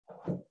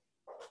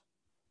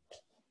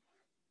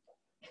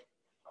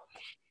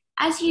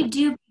As you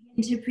do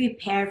begin to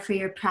prepare for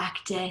your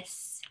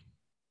practice,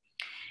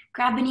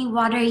 grab any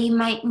water you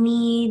might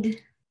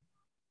need,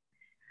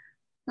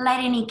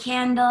 light any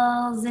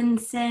candles,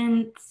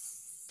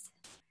 incense,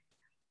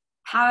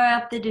 power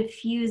up the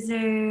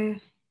diffuser,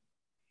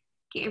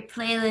 get your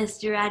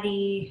playlist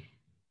ready,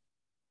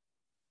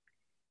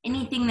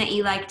 anything that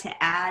you like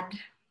to add.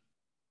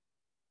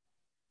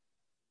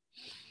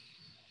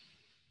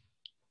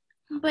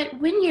 But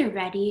when you're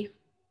ready,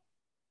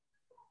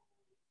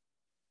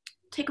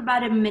 take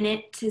about a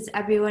minute as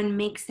everyone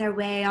makes their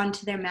way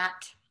onto their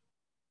mat.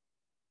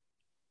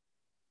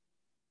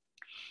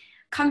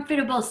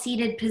 Comfortable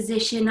seated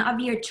position of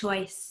your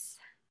choice.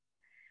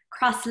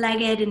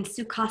 Cross-legged in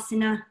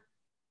Sukhasana.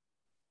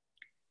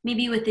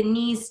 Maybe with the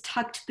knees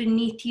tucked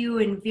beneath you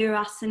in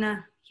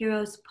Virasana,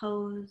 hero's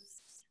pose.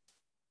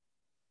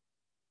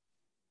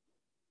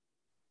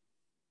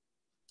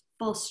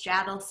 Full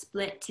straddle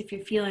split if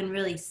you're feeling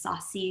really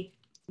saucy.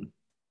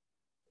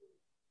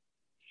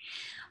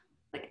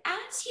 But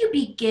as you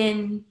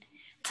begin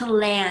to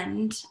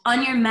land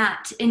on your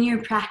mat in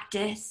your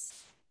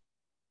practice,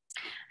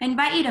 I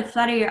invite you to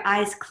flutter your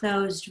eyes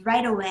closed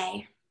right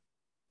away.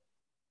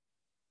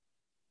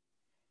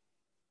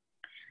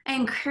 I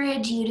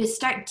encourage you to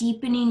start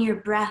deepening your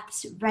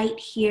breaths right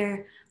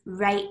here,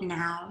 right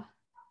now.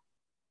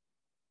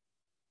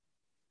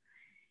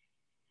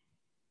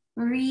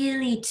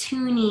 Really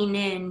tuning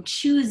in,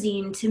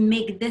 choosing to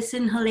make this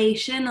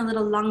inhalation a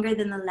little longer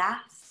than the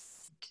last.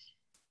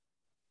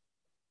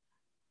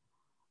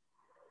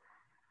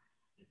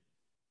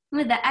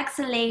 With the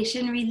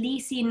exhalation,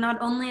 releasing not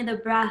only the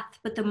breath,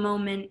 but the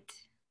moment.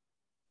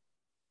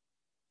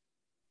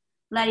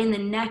 Letting the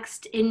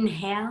next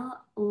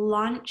inhale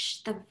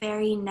launch the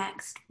very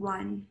next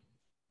one.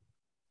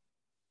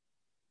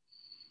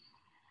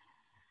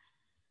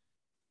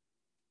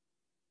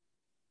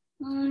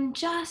 And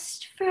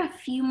just for a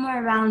few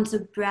more rounds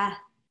of breath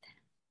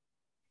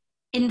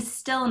in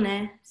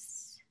stillness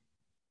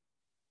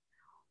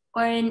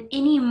or in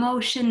any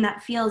motion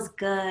that feels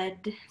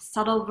good,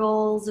 subtle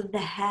rolls of the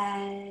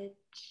head,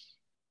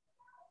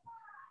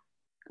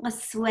 a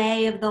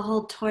sway of the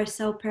whole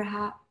torso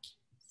perhaps.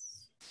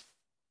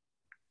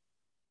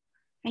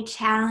 I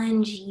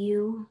challenge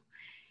you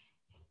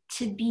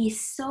to be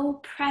so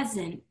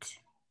present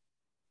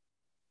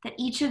that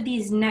each of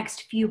these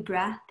next few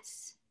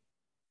breaths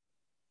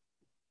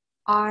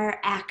are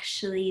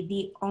actually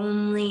the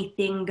only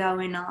thing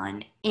going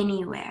on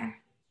anywhere.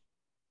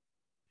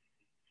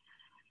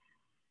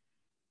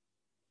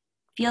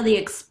 Feel the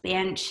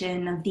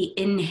expansion of the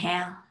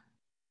inhale.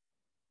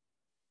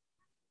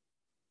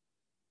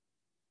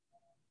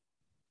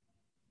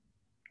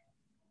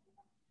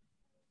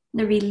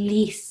 The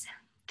release,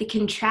 the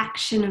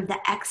contraction of the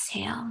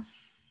exhale.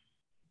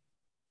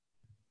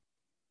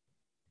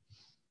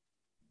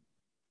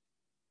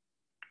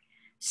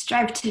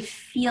 Strive to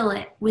feel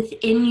it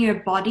within your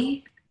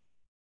body.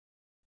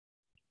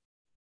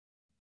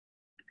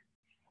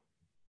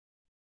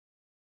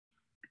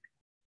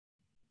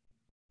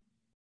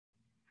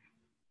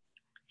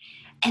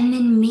 And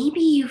then maybe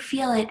you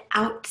feel it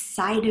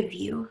outside of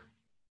you.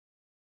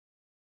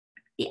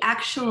 The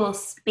actual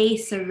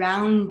space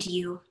around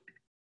you.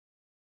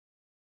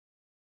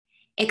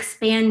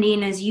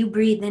 Expanding as you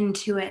breathe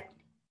into it.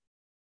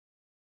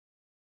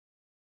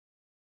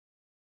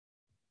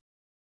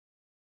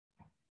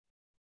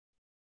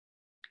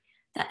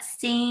 That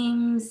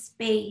same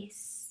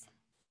space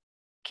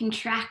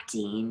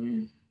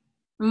contracting,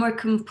 more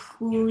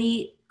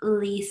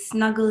completely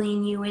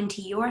snuggling you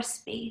into your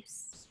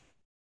space.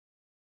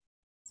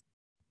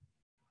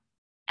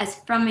 As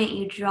from it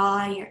you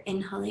draw your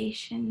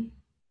inhalation.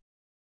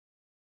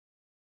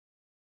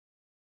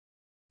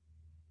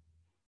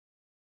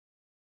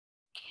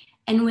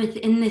 And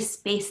within this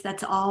space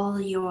that's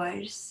all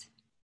yours,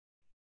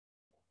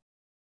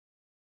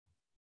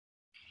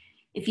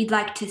 if you'd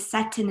like to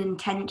set an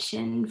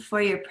intention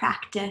for your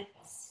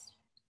practice,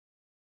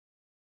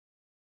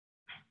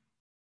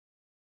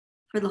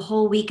 for the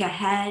whole week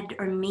ahead,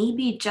 or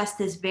maybe just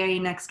this very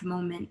next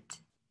moment,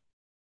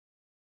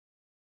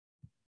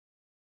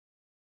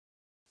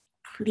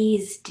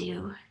 please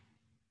do.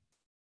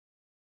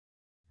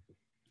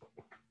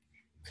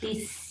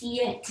 Please see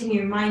it in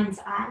your mind's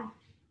eye.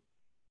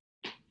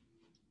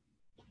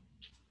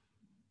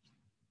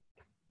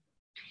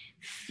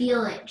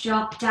 Feel it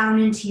drop down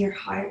into your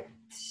heart.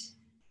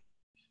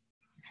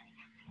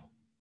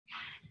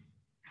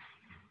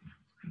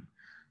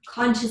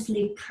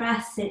 Consciously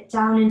press it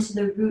down into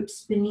the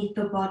roots beneath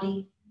the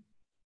body.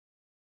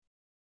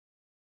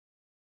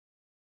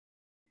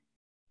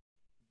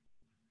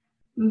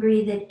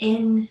 Breathe it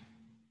in.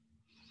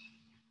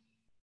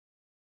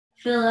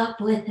 Fill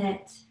up with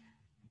it.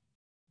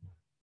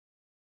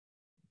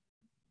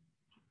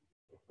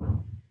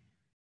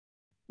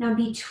 Now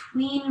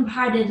between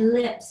parted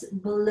lips,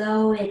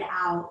 blow it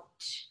out.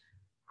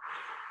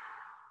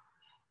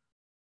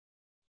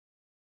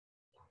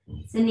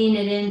 Sending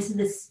it into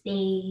the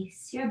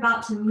space you're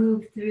about to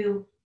move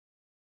through.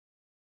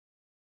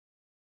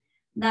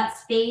 That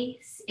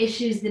space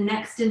issues the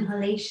next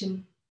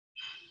inhalation.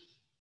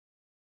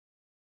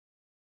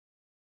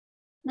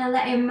 Now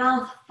let your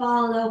mouth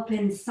fall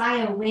open,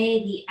 sigh away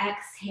the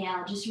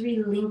exhale, just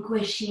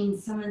relinquishing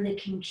some of the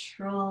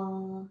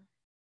control.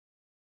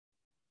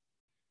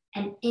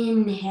 And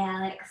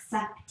inhale,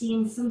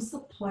 accepting some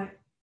support.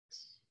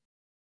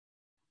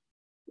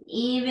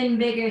 Even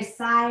bigger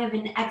sigh of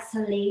an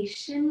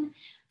exhalation.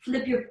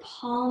 Flip your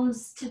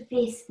palms to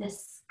face the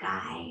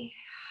sky.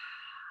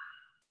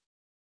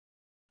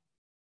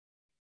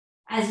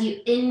 As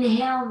you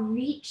inhale,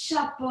 reach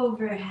up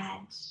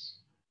overhead.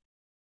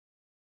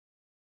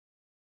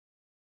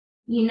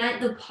 Unite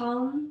the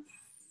palms.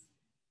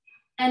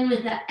 And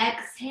with the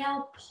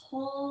exhale,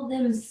 pull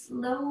them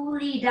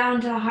slowly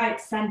down to heart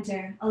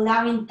center,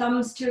 allowing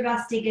thumbs to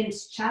rest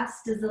against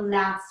chest as the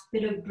last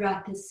bit of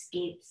breath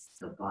escapes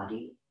the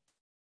body.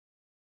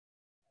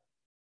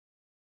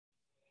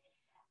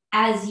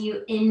 As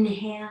you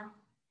inhale,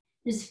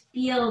 just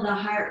feel the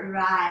heart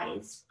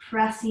rise,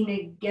 pressing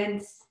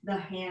against the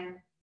hand.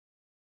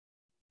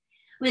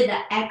 With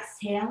the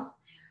exhale,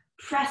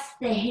 press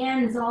the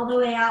hands all the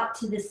way out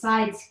to the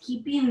sides,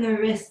 keeping the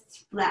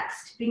wrists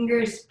flexed,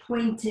 fingers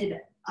pointed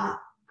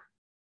up.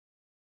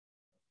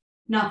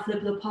 Now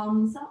flip the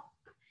palms up.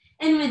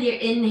 And with your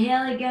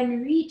inhale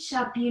again, reach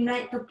up,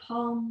 unite the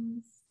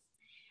palms.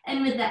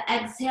 And with the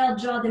exhale,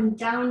 draw them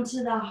down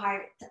to the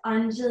heart,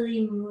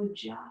 Anjali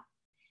Mudra.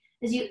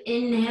 As you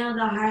inhale,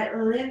 the heart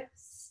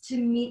lifts to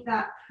meet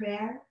that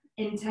prayer,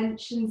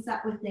 intention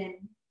set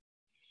within.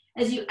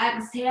 As you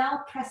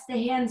exhale, press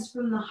the hands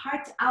from the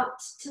heart out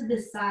to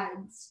the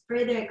sides,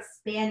 further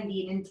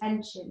expanding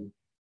intention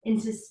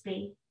into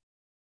space.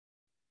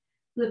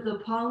 Flip the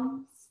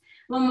palms.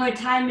 One more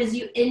time as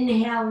you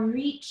inhale,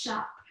 reach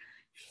up.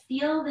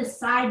 Feel the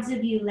sides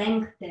of you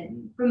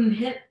lengthen from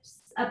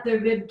hips up the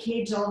rib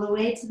cage all the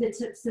way to the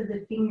tips of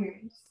the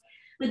fingers.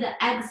 With the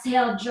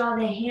exhale, draw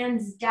the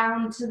hands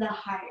down to the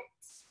heart.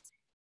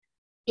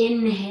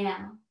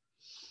 Inhale.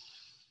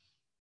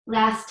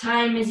 Last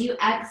time as you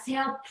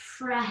exhale,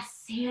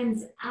 press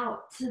hands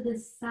out to the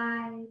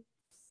sides.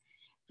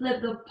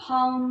 Flip the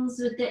palms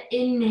with the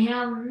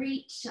inhale,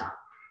 reach up.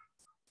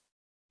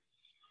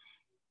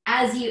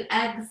 As you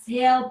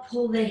exhale,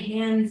 pull the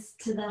hands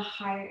to the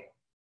heart.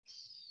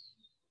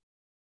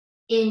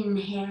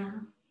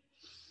 Inhale.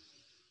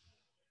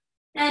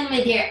 And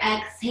with your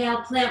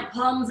exhale, plant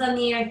palms on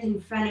the earth in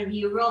front of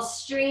you. Roll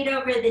straight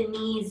over the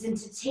knees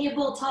into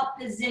tabletop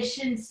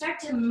position. Start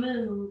to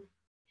move.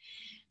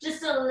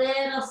 Just a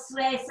little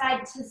sway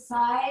side to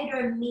side,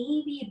 or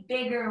maybe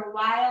bigger,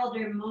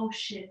 wilder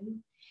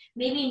motion.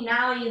 Maybe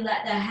now you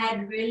let the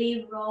head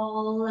really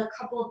roll a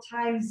couple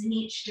times in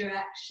each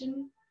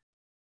direction.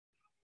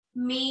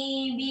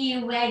 Maybe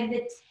you wag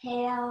the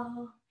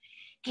tail,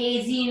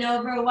 gazing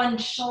over one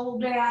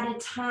shoulder at a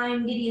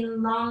time,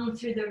 getting long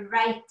through the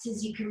right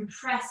as you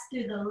compress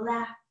through the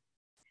left.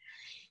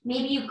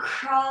 Maybe you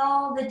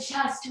crawl the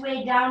chest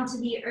way down to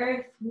the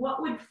earth.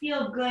 What would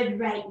feel good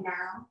right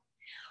now?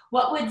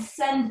 What would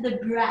send the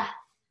breath?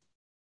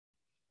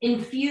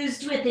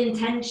 Infused with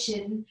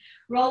intention,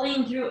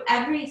 rolling through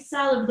every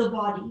cell of the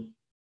body.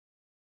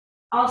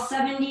 All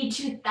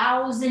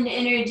 72,000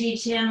 energy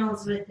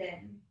channels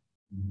within.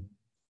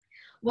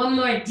 One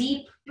more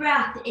deep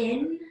breath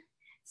in.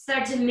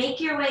 Start to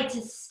make your way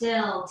to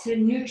still, to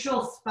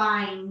neutral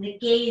spine, the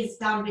gaze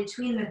down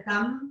between the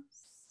thumbs.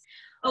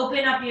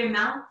 Open up your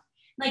mouth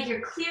like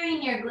you're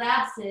clearing your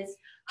glasses.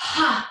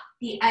 Ha!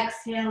 The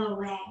exhale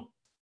away.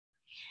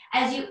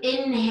 As you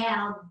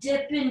inhale,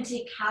 dip into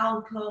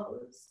cow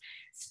pose.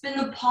 Spin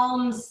the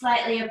palms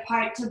slightly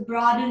apart to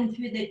broaden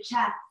through the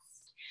chest.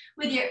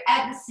 With your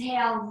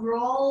exhale,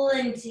 roll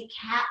into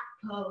cat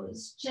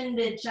pose. Chin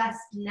to chest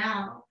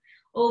now.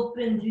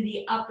 Open through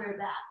the upper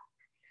back.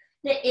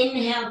 The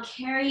inhale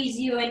carries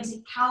you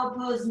into cow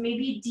pose,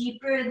 maybe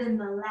deeper than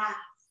the last.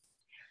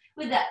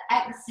 With the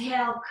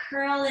exhale,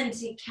 curl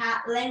into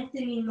cat,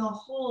 lengthening the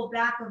whole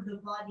back of the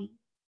body.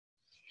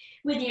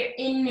 With your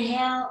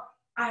inhale,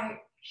 arch.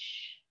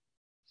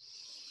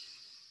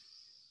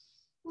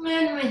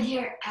 And with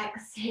your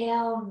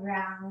exhale,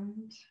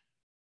 round.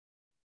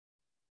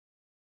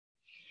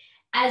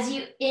 As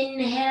you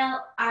inhale,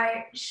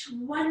 arch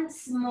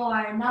once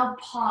more. Now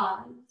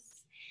pause.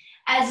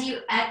 As you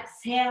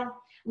exhale,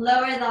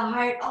 lower the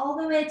heart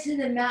all the way to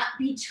the mat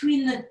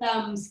between the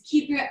thumbs.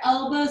 Keep your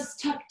elbows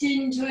tucked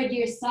in toward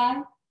your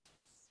sides.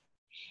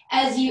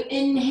 As you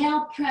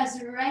inhale,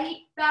 press right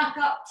back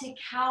up to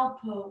cow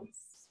pose.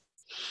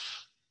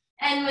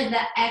 And with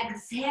the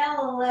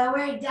exhale,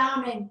 lower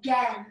down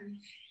again.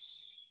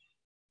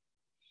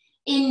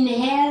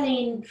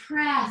 Inhaling,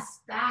 press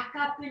back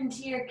up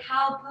into your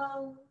cow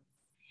pose.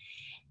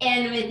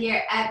 And with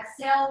your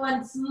exhale,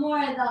 once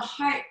more, the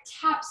heart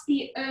taps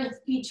the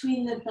earth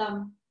between the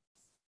thumbs.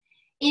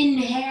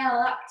 Inhale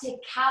up to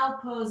cow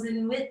pose,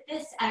 and with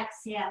this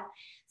exhale,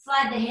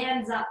 slide the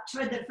hands up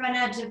toward the front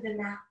edge of the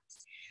mat.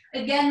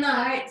 Again, the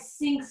heart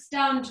sinks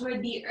down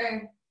toward the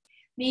earth.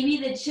 Maybe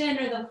the chin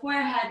or the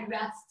forehead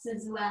rests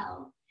as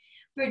well.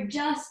 for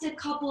just a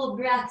couple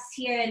breaths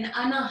here in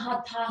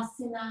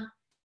Anahatasana,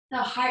 the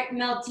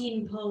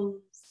heart-melting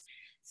pose.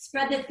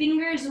 Spread the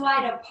fingers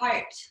wide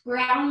apart,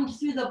 ground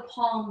through the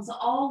palms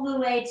all the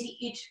way to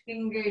each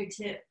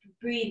fingertip.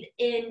 Breathe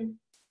in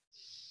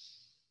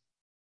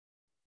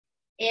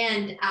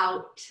and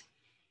out.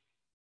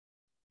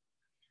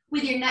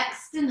 With your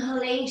next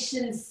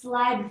inhalation,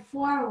 slide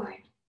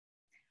forward,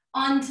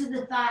 onto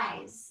the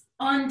thighs,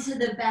 onto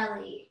the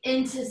belly,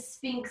 into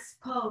Sphinx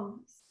pose.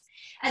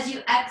 As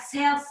you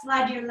exhale,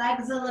 slide your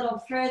legs a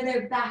little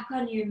further back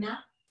on your mat.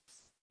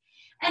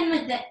 And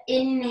with the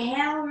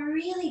inhale,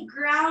 really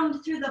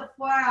ground through the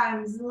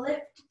forearms,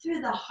 lift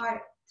through the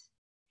heart.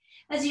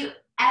 As you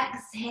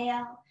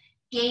exhale,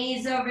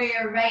 gaze over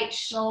your right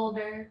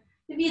shoulder.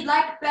 If you'd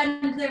like,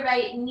 bend the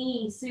right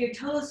knee so your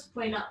toes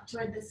point up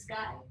toward the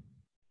sky.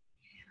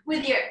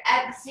 With your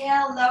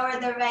exhale, lower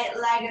the right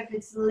leg if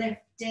it's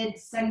lifted,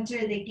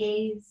 center the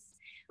gaze.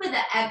 With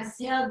the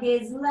exhale,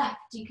 gaze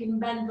left. You can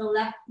bend the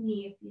left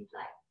knee if you'd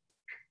like.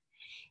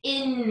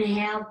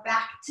 Inhale,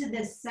 back to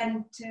the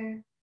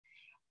center.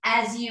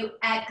 As you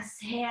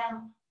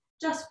exhale,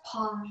 just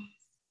pause.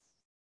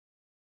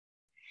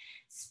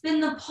 Spin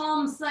the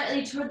palms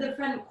slightly toward the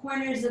front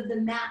corners of the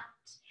mat.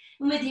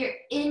 And with your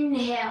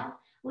inhale,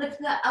 lift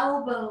the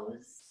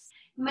elbows.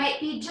 Might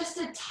be just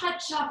a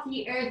touch off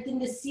the earth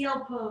into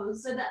seal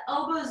pose, so the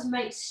elbows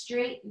might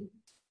straighten.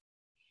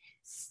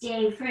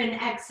 Stay for an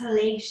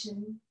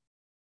exhalation.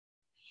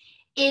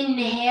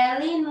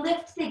 Inhaling,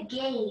 lift the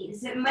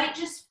gaze. It might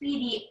just be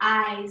the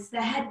eyes.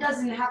 The head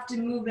doesn't have to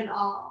move at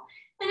all.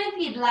 And if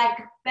you'd like,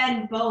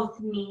 bend both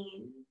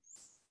knees.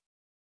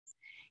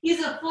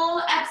 Use a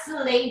full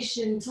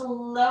exhalation to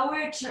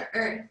lower to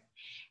earth.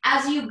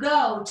 As you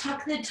go,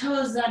 tuck the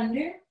toes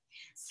under.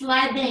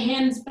 Slide the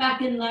hands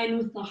back in line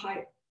with the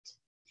heart.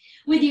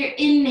 With your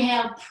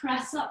inhale,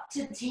 press up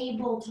to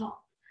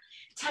tabletop.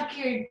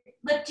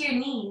 Lift your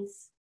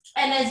knees.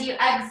 And as you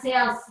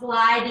exhale,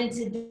 slide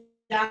into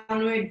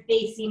downward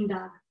facing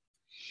dog.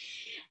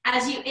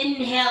 As you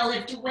inhale,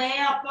 lift way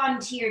up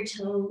onto your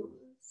toes.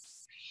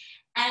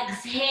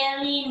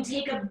 Exhaling,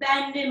 take a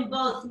bend in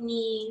both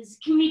knees.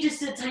 It can be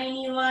just a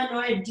tiny one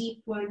or a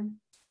deep one.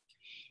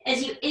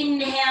 As you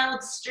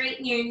inhale,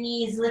 straighten your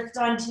knees, lift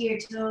onto your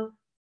toe.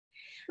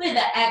 With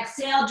the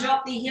exhale,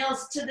 drop the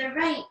heels to the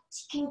right. You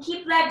can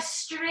keep legs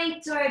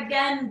straight or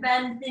again,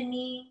 bend the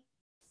knees.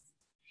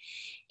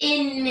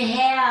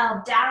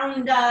 Inhale,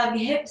 down dog,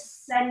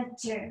 hips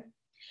center.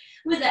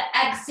 With the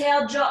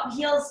exhale, drop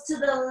heels to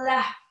the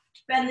left.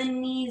 Bend the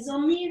knees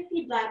only if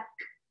you'd like.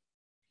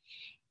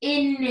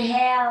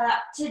 Inhale,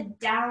 up to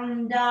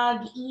down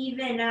dog,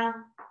 even out.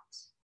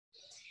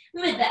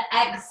 With the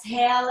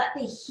exhale, let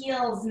the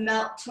heels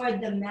melt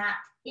toward the mat,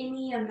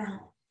 any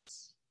amount.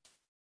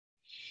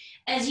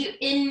 As you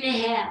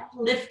inhale,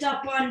 lift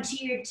up onto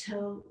your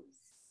toes.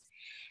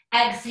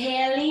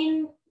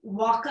 Exhaling,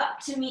 walk up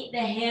to meet the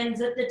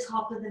hands at the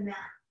top of the mat.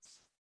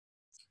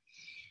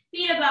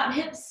 Feet about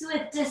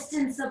hips-width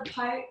distance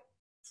apart.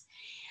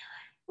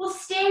 We'll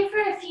stay for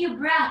a few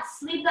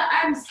breaths. Leave the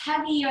arms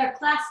heavy or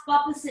clasp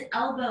opposite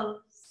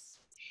elbows.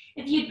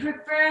 If you'd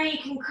prefer, you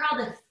can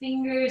curl the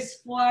fingers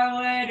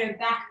forward or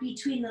back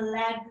between the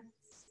legs.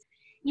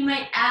 You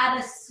might add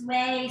a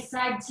sway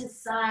side to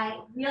side,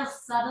 real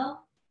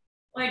subtle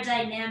or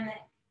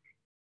dynamic.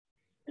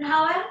 But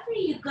however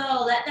you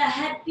go, let the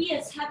head be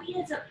as heavy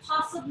as it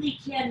possibly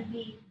can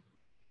be.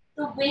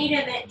 The weight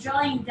of it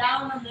drawing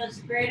down on those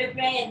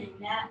vertebrae in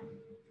the neck.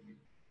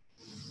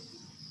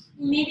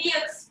 Maybe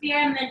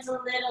experiment a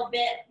little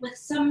bit with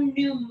some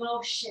new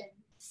motion,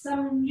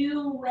 some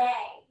new way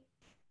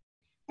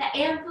that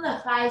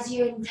amplifies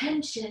your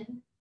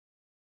intention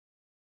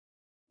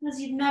as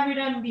you've never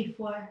done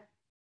before.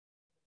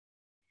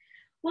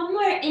 One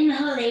more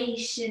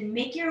inhalation,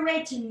 make your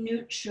way to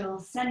neutral,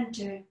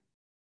 center.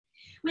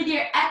 With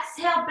your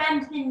exhale,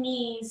 bend the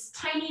knees,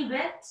 tiny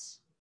bit,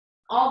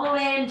 all the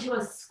way into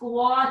a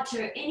squat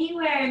or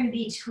anywhere in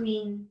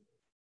between.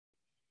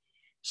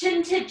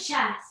 Chin to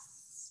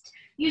chest.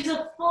 Use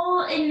a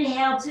full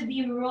inhale to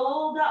be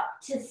rolled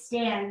up to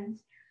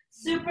stand.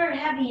 Super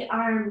heavy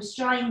arms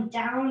drawing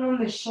down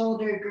on the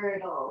shoulder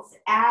girdles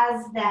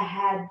as the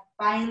head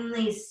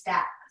finally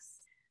stacks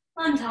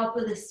on top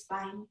of the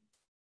spine.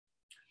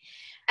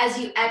 As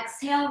you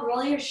exhale,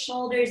 roll your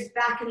shoulders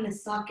back in the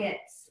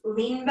sockets.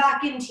 Lean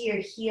back into your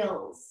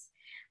heels.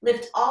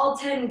 Lift all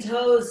 10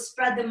 toes,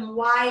 spread them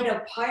wide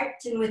apart,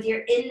 and with your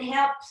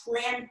inhale,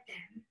 plant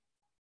them.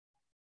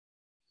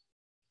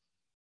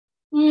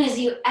 And as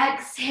you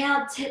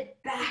exhale,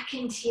 tip back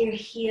into your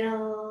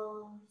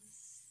heels.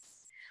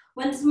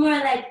 Once more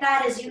like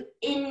that, as you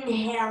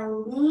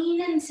inhale,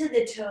 lean into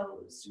the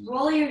toes.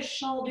 Roll your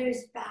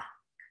shoulders back.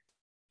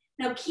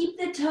 Now keep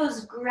the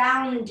toes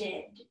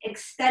grounded,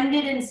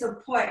 extended in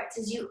support.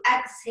 As you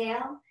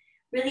exhale,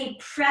 really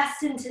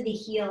press into the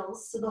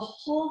heels so the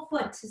whole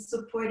foot is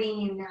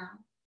supporting you now.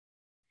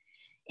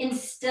 In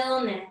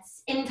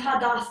stillness, in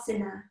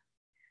Tadasana,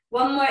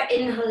 one more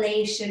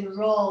inhalation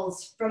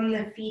rolls from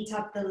the feet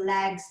up the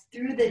legs,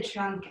 through the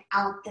trunk,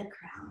 out the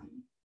crown.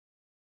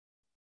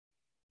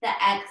 The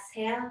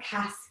exhale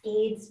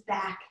cascades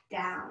back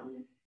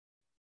down.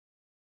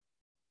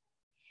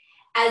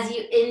 As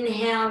you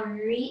inhale,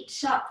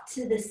 reach up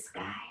to the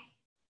sky.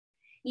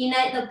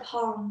 Unite the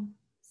palms.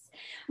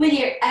 With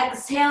your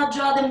exhale,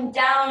 draw them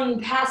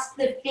down past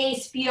the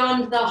face,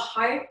 beyond the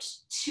heart,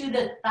 to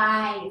the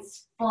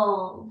thighs.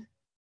 Fold.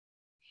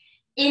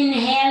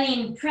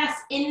 Inhaling, press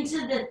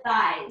into the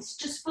thighs,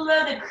 just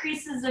below the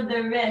creases of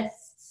the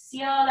wrists. See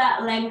how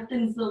that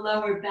lengthens the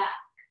lower back.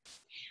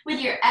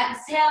 With your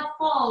exhale,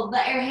 fold.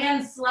 Let your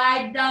hands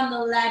slide down the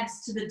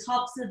legs to the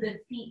tops of the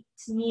feet,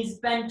 knees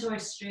bent or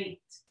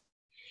straight.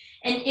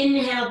 And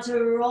inhale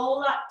to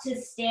roll up to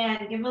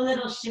stand. Give a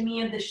little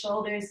shimmy of the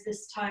shoulders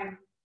this time.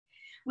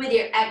 With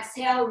your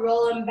exhale,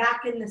 roll them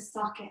back in the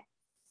socket.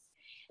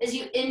 As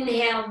you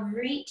inhale,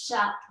 reach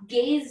up,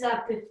 gaze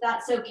up if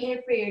that's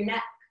okay for your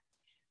neck.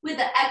 With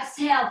the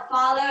exhale,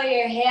 follow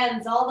your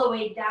hands all the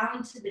way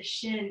down to the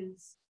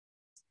shins.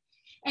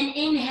 And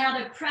inhale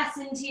to press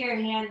into your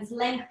hands,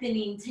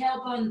 lengthening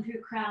tailbone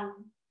through crown.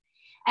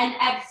 And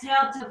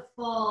exhale to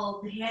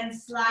fold,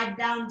 hands slide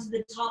down to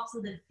the tops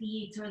of the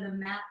feet or the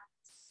mat.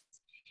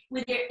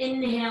 With your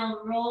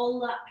inhale,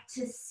 roll up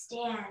to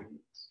stand.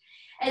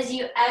 As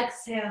you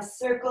exhale,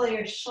 circle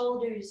your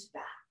shoulders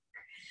back.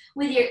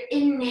 With your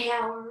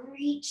inhale,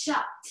 reach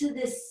up to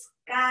the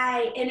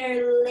sky,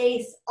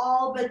 interlace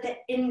all but the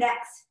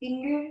index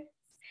fingers.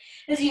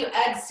 As you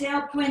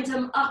exhale, point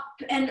them up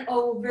and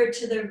over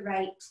to the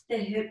right, the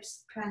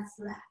hips press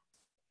left.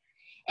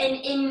 And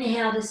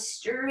inhale to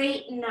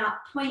straighten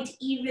up, point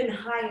even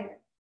higher.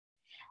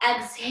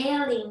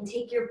 Exhaling,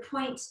 take your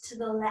point to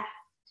the left.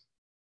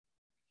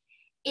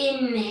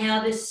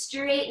 Inhale to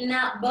straighten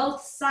out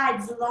both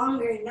sides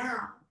longer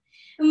now.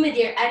 And with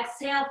your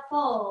exhale,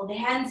 fold,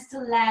 hands to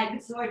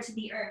legs or to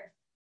the earth.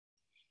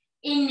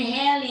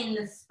 Inhaling,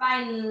 the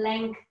spine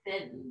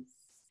lengthens.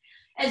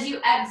 As you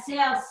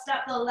exhale,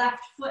 step the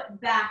left foot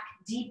back,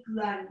 deep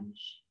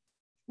lunge.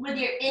 With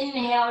your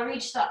inhale,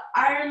 reach the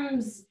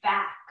arms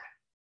back.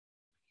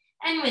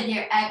 And with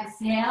your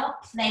exhale,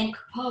 plank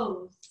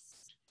pose.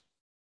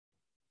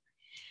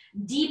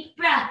 Deep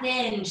breath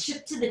in,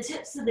 shift to the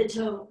tips of the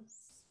toes.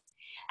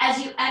 As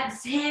you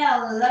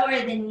exhale,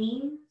 lower the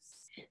knees.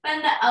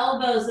 Bend the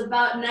elbows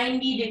about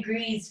 90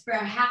 degrees for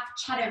a half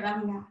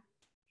chaturanga.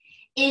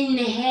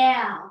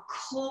 Inhale,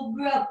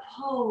 cobra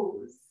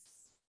pose.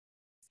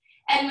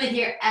 And with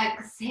your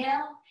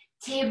exhale,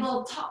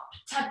 tabletop,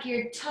 tuck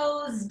your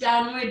toes,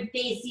 downward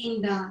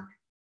facing dog.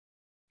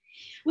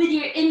 With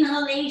your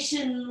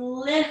inhalation,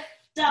 lift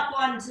up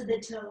onto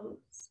the toes.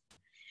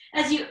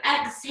 As you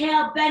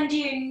exhale, bend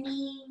your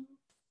knees.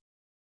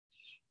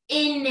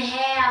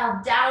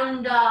 Inhale,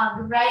 down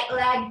dog, right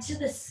leg to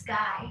the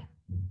sky.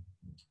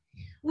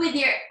 With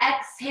your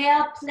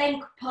exhale,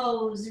 plank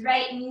pose,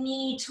 right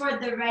knee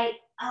toward the right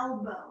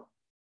elbow.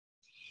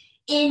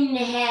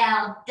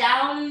 Inhale,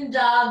 down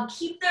dog,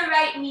 keep the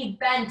right knee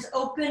bent,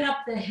 open up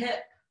the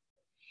hip.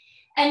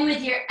 And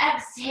with your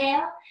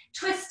exhale,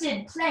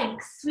 twisted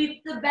plank,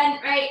 sweep the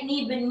bent right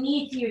knee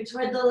beneath you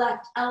toward the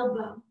left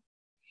elbow.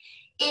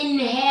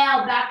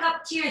 Inhale, back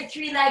up to your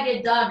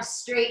three-legged dog,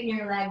 straighten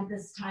your leg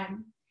this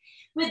time.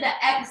 With the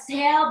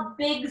exhale,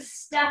 big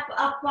step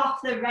up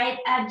off the right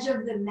edge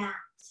of the mat.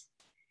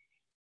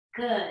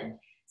 Good.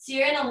 So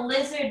you're in a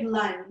lizard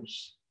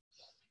lunge.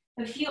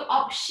 A few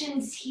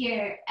options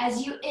here.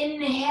 As you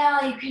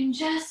inhale, you can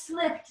just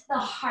lift the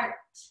heart.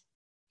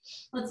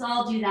 Let's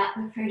all do that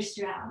the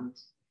first round.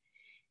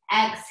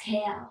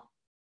 Exhale.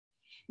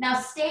 Now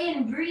stay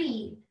and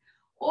breathe.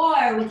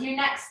 Or with your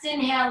next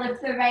inhale,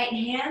 lift the right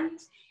hand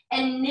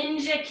and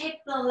ninja kick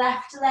the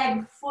left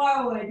leg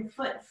forward,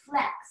 foot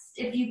flexed.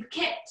 If you've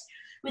kicked,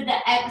 with the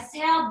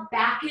exhale,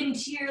 back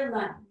into your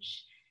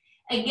lunge.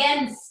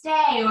 Again,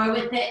 stay, or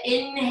with the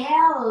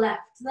inhale,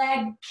 left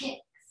leg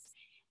kicks.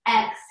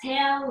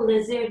 Exhale,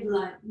 lizard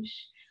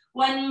lunge.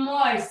 One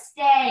more,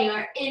 stay,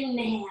 or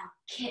inhale,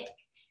 kick.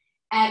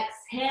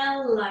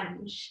 Exhale,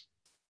 lunge.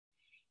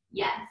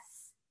 Yes.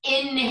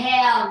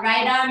 Inhale,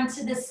 right arm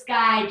to the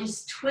sky,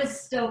 just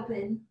twist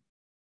open.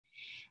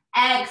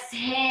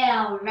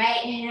 Exhale,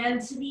 right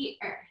hand to the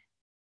earth.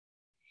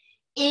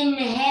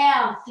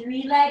 Inhale,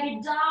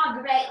 three-legged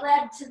dog, right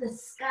leg to the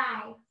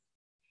sky.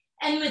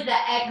 And with the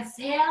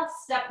exhale,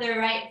 step the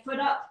right foot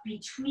up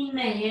between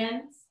the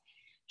hands.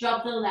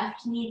 Drop the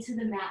left knee to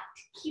the mat.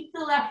 Keep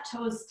the left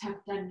toes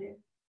tucked under.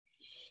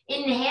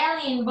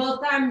 Inhaling, both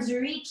arms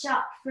reach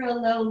up for a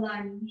low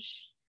lunge.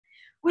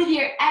 With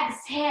your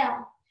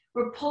exhale,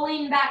 we're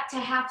pulling back to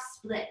half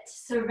split,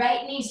 so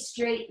right knee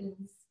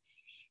straightens.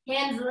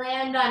 Hands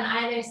land on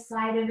either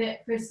side of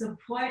it for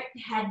support,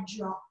 head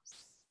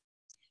drops.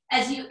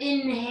 As you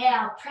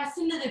inhale, press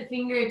into the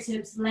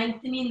fingertips,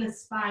 lengthening the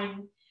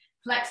spine.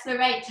 Flex the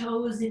right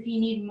toes if you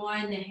need more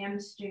in the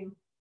hamstring.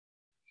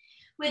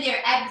 With your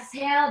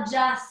exhale,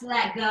 just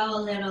let go a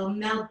little,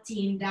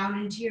 melting down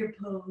into your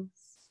pose.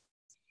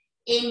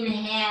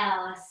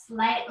 Inhale, a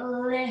slight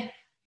lift.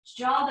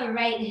 Draw the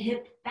right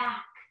hip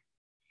back.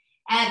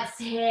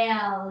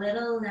 Exhale, a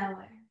little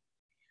lower.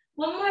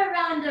 One more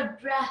round of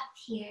breath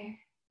here.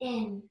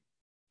 In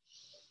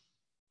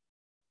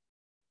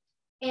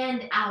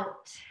and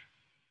out.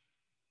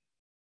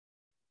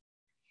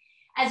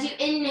 As you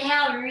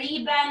inhale,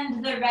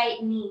 rebend the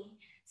right knee.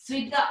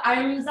 Sweep the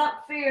arms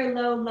up for your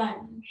low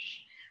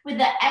lunge. With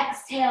the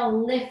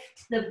exhale,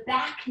 lift the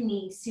back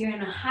knee so you're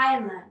in a high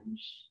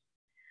lunge.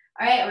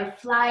 All right, we're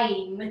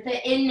flying. With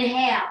the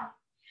inhale,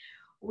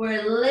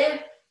 we're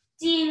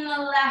lifting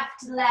the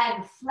left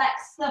leg.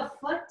 Flex the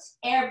foot,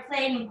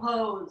 airplane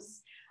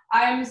pose.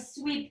 Arms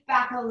sweep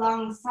back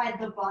alongside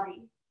the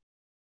body.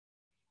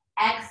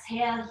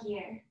 Exhale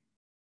here.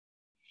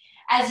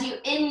 As you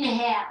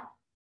inhale,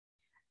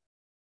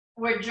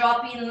 we're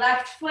dropping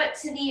left foot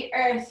to the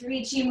earth,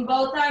 reaching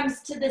both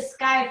arms to the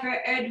sky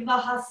for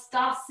Urdhva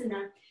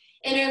Hastasana.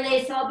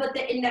 Interlace all but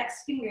the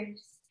index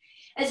fingers.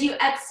 As you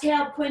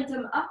exhale, point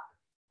them up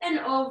and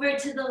over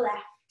to the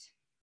left.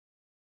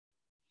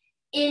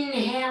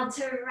 Inhale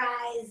to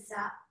rise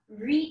up,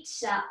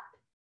 reach up.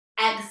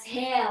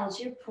 Exhale as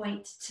you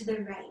point to the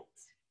right.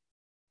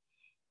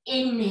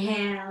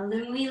 Inhale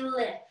and we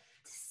lift,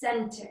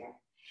 center.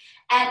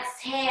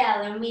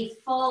 Exhale and we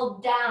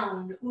fold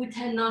down,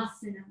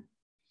 Uttanasana.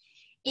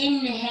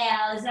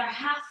 Inhale is our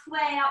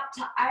halfway up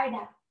to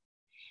Ardha.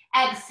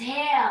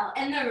 Exhale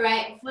and the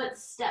right foot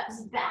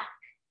steps back.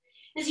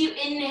 As you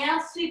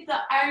inhale, sweep the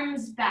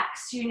arms back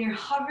so you're in your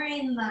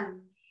hovering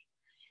lunge.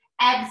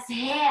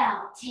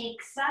 Exhale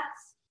takes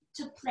us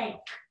to plank.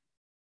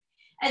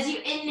 As you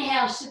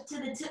inhale, shift to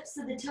the tips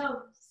of the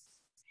toes.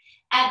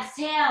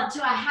 Exhale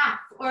to a half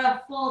or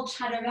a full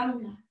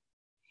chaturanga.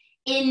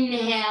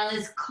 Inhale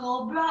is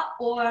cobra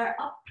or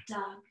up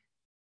dog.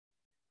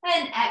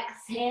 And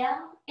exhale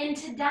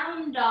into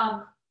down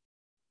dog.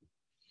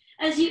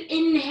 As you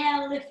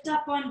inhale, lift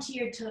up onto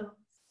your toes.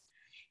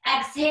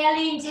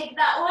 Exhaling, take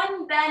that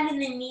one bend in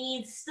the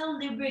knees, still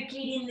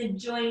lubricating the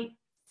joints.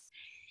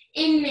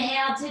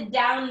 Inhale to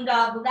down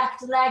dog,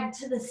 left leg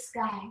to the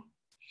sky.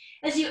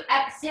 As you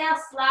exhale,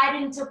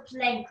 slide into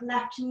plank,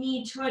 left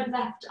knee toward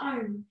left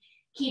arm.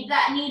 Keep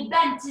that knee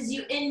bent as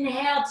you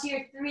inhale to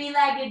your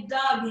three-legged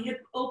dog,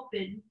 hip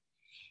open.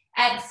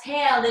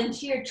 Exhale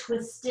into your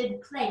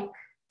twisted plank.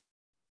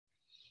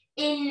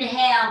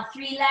 Inhale,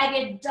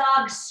 three-legged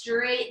dog,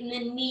 straighten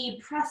the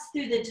knee, press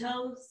through the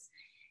toes.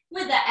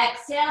 With the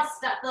exhale,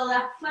 step the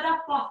left foot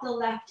up off the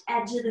left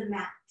edge of the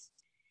mat.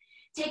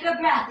 Take a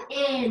breath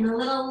in, a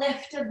little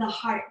lift of the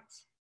heart.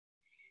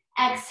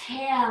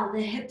 Exhale,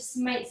 the hips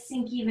might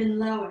sink even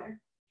lower.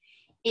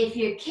 If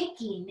you're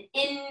kicking,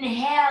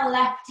 inhale,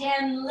 left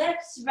hand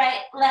lifts,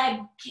 right leg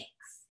kicks.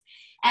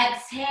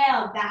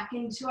 Exhale, back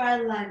into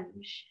our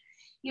lunge.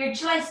 Your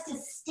choice to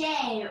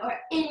stay or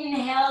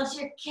inhale as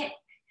your kick.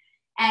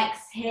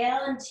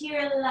 Exhale into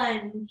your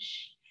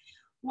lunge.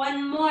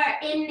 One more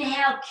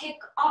inhale, kick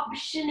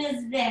option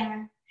is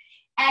there.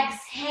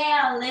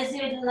 Exhale,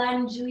 lizard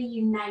lunge, we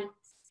unite.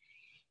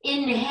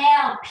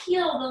 Inhale,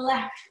 peel the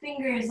left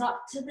fingers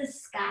up to the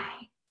sky.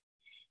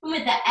 And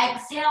with the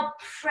exhale,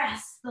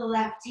 press the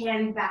left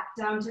hand back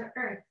down to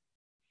earth.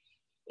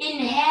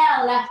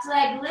 Inhale, left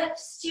leg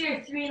lifts to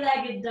your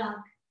three-legged dog.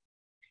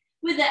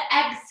 With the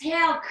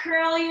exhale,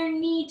 curl your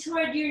knee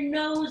toward your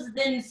nose,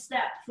 then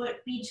step foot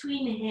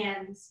between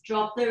hands.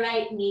 Drop the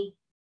right knee.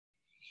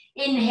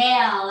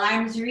 Inhale,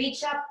 arms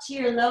reach up to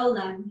your low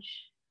lunge.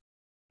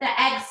 The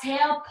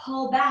exhale,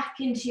 pull back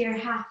into your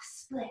half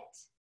split.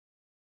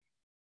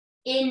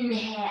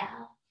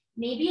 Inhale,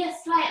 maybe a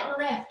slight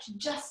lift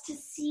just to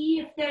see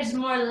if there's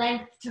more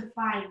length to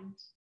find.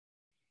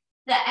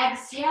 The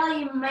exhale,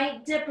 you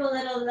might dip a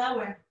little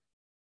lower.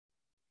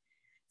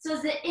 So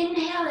as the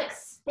inhale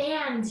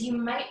expands, you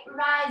might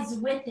rise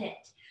with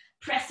it,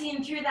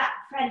 pressing through that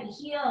front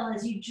heel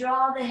as you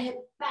draw the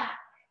hip back.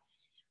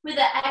 With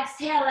the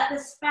exhale, let the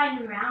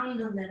spine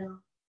round a little.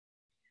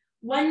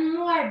 One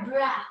more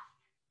breath.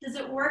 Does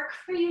it work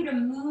for you to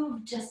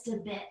move just a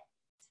bit?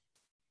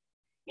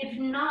 If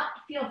not,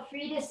 feel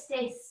free to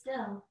stay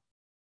still.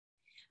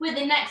 With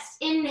the next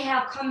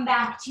inhale, come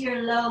back to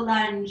your low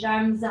lunge,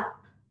 arms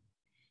up.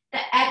 The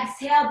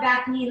exhale,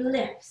 back knee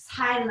lifts,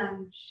 high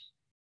lunge.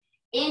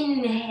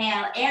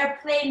 Inhale,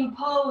 airplane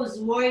pose,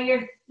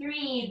 warrior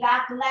three,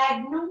 back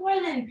leg no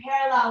more than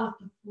parallel with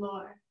the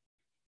floor.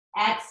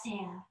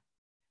 Exhale.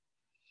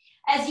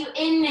 As you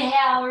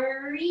inhale,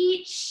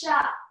 reach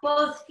up,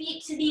 both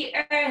feet to the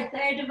earth,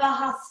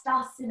 Urdhva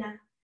Hastasana.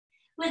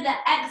 With the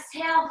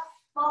exhale,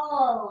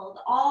 fold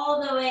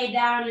all the way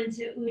down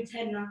into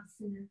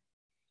Uttanasana.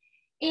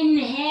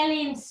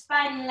 Inhaling,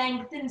 spine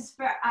lengthens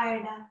for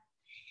Ardha.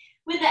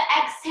 With the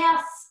exhale,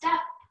 step,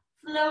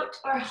 float,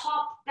 or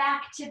hop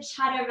back to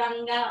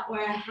Chaturanga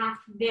or a half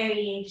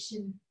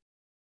variation.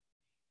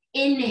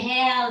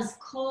 Inhales,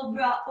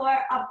 cobra or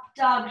up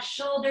dog,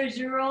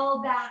 shoulders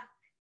roll back.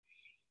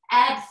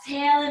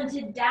 Exhale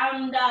into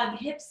down dog,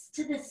 hips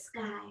to the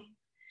sky.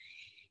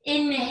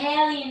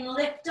 Inhaling,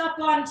 lift up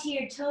onto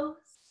your toes.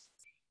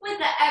 With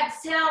the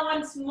exhale,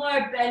 once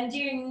more, bend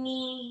your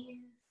knees.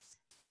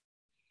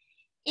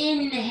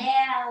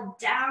 Inhale,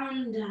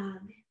 down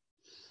dog.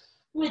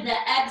 With the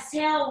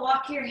exhale,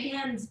 walk your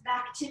hands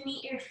back to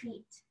meet your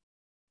feet.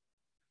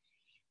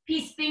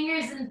 Peace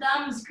fingers and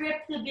thumbs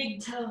grip the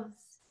big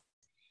toes.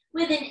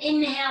 With an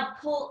inhale,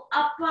 pull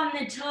up on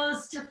the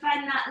toes to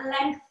find that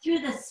length through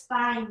the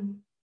spine.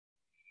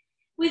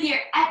 With your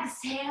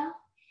exhale,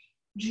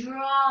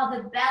 draw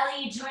the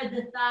belly toward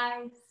the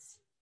thighs,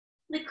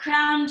 the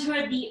crown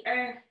toward the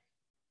earth,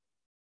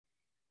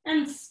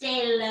 and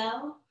stay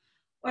low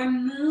or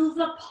move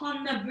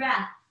upon the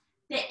breath.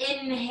 The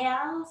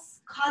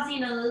inhales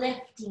causing a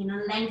lifting, a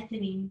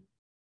lengthening.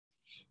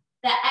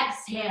 The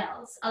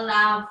exhales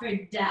allow for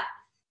depth.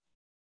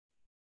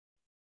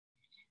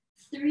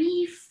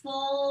 3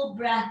 full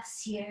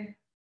breaths here.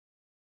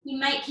 You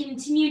might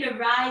continue to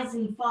rise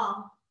and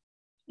fall.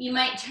 You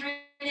might turn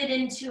it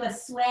into a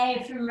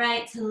sway from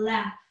right to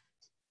left,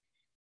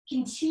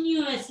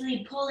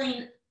 continuously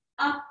pulling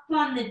up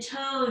on the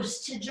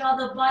toes to draw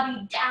the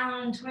body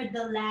down toward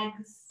the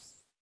legs.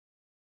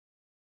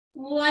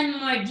 1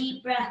 more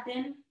deep breath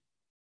in.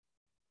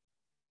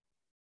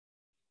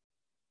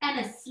 And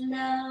a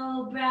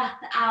slow breath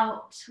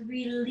out.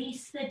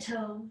 Release the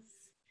toes.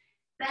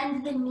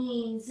 Bend the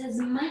knees as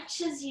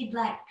much as you'd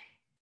like.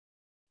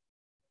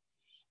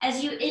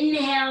 As you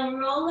inhale,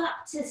 roll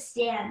up to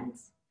stand.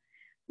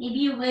 Maybe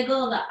you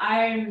wiggle the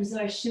arms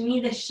or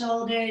shimmy the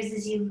shoulders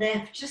as you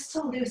lift, just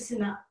to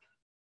loosen up.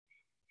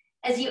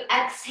 As you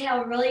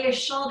exhale, roll your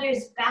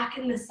shoulders back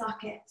in the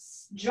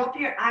sockets. Drop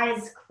your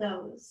eyes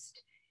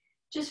closed.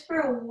 Just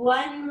for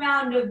 1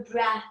 round of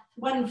breath,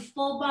 1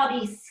 full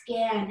body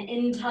scan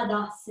in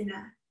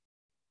Tadasana.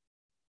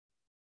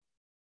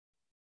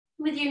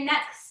 With your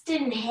next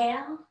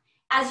inhale,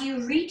 as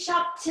you reach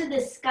up to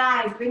the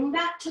sky, bring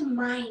back to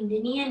mind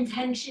any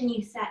intention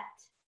you set.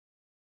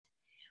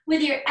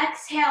 With your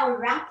exhale,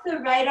 wrap the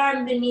right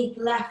arm beneath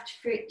left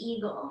for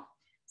eagle.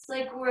 It's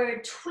like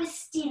we're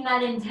twisting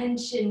that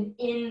intention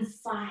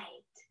inside.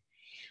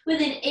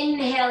 With an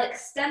inhale,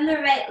 extend the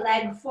right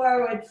leg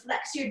forward,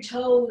 flex your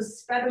toes,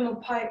 spread them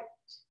apart.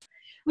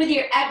 With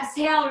your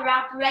exhale,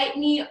 wrap right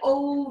knee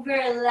over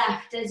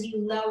left as you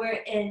lower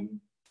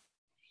in.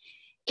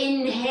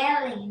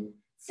 Inhaling,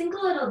 sink a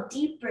little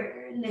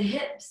deeper in the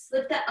hips,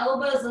 lift the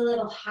elbows a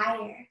little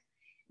higher.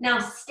 Now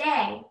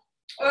stay,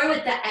 or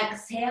with the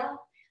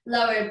exhale,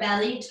 lower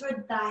belly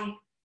toward thigh.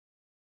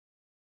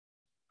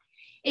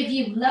 If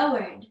you've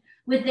lowered,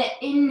 with the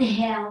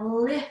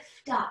inhale,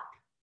 lift up.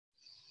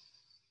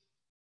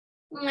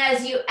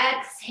 As you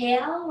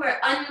exhale, we're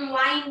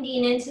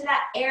unwinding into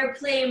that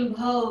airplane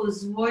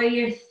pose,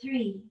 warrior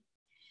 3.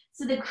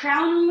 So the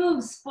crown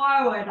moves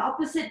forward,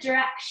 opposite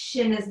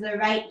direction as the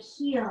right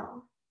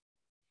heel.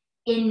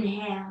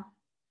 Inhale.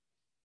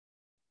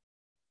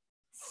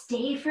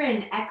 Stay for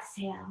an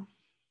exhale.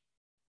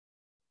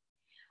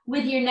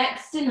 With your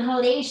next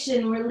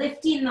inhalation, we're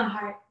lifting the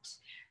heart,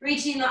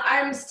 reaching the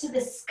arms to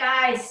the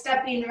sky,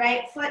 stepping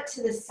right foot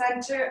to the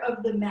center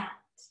of the mat.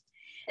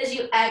 As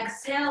you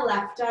exhale,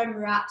 left arm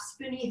wraps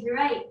beneath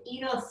right,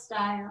 eagle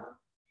style.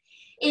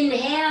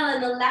 Inhale,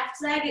 and the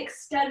left leg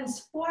extends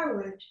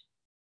forward.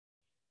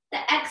 The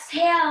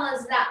exhale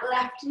is that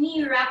left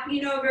knee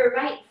wrapping over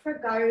right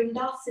for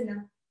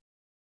Garudasana.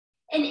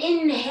 And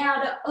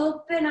inhale to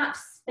open up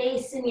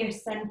space in your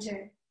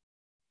center.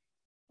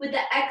 With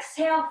the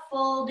exhale,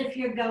 fold if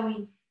you're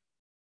going.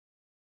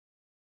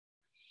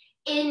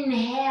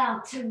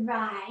 Inhale to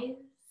rise.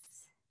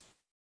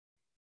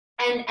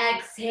 And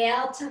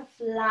exhale to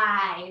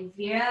fly.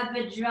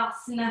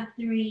 Virabhadrasana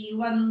 3.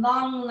 1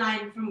 long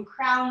line from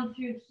crown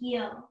through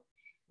heel.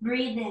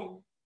 Breathe in.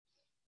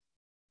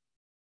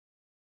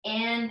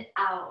 And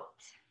out.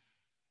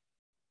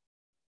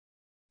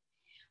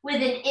 With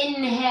an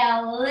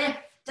inhale, lift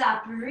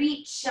up,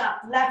 reach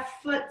up.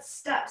 Left foot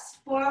steps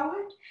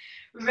forward.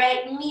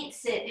 Right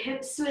meets it,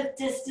 hips width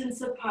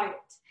distance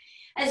apart.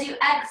 As you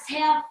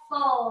exhale,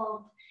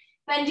 fold.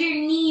 Bend your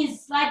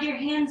knees, slide your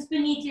hands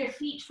beneath your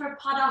feet for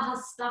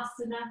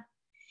Padahastasana.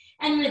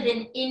 And with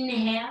an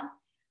inhale,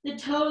 the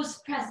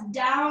toes press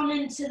down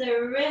into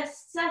the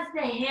wrists as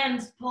the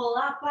hands pull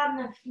up on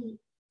the feet.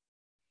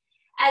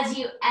 As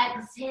you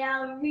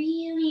exhale,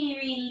 really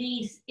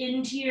release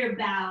into your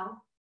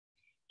bow.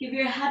 Give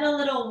your head a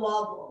little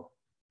wobble.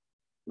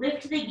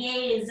 Lift the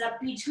gaze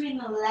up between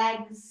the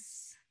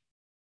legs.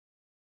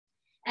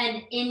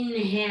 And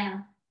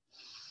inhale.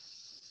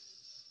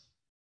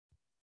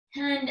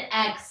 And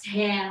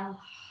exhale.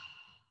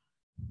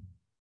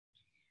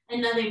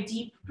 Another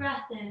deep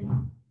breath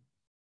in.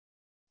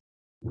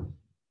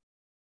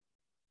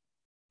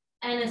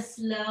 And a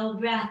slow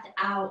breath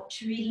out.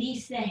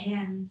 Release the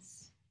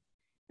hands.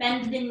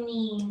 Bend the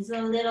knees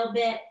a little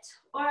bit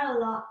or a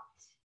lot.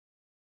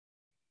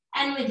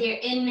 And with your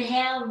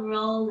inhale,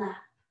 roll up.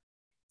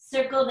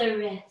 Circle the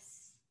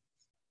wrists.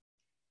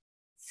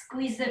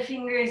 Squeeze the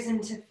fingers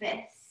into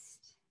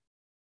fist.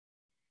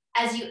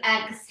 As you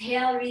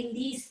exhale,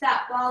 release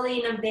that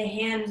balling of the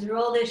hands.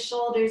 Roll the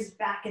shoulders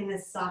back in the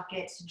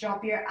sockets.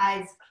 Drop your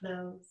eyes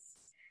closed.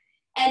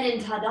 And in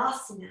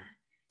Tadasana,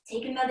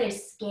 take another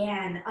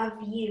scan of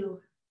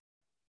you.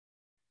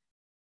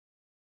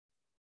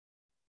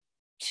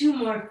 2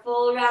 more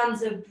full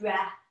rounds of breath.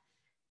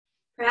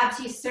 Perhaps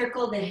you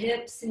circle the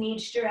hips in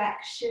each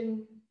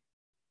direction.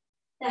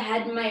 The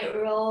head might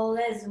roll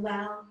as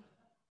well.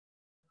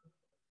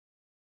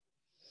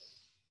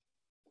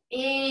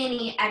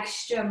 Any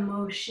extra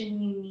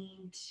motion you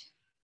need.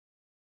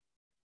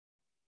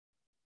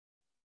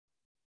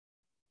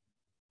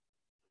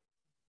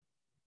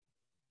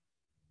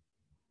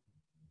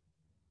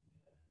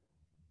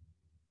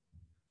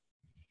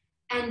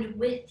 And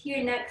with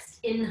your next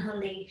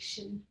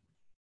inhalation,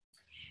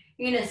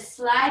 you're going to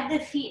slide the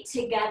feet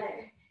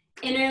together,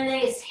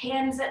 interlace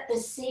hands at the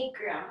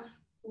sacrum,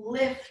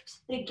 lift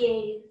the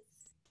gaze.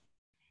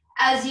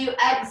 As you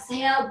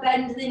exhale,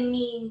 bend the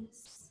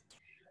knees,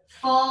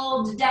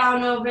 fold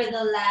down over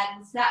the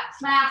legs. That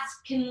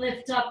clasp can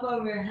lift up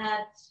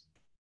overhead.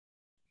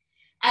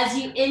 As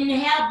you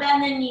inhale,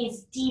 bend the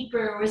knees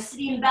deeper. We're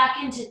sitting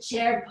back into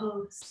chair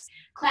pose.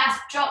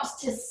 Clasp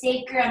drops to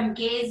sacrum,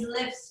 gaze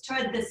lifts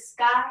toward the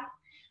sky.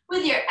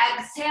 With your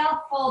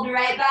exhale, fold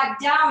right back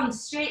down,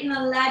 straighten the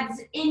legs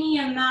any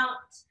amount.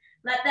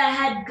 Let the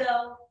head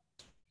go.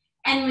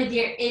 And with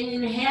your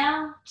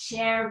inhale,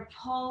 chair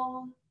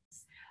pose.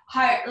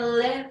 Heart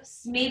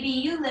lifts, maybe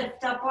you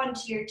lift up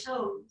onto your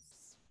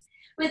toes.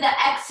 With the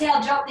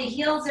exhale, drop the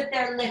heels if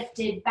they're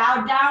lifted.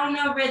 Bow down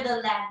over the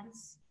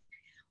legs.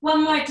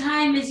 One more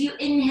time as you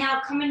inhale,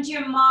 come into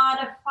your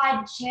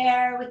modified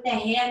chair with the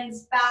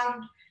hands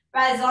bound.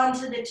 Rise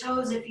onto the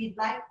toes if you'd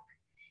like.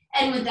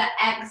 And with the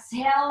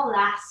exhale,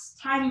 last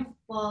time,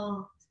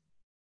 fold.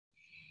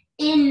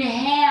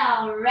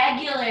 Inhale,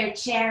 regular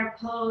chair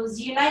pose.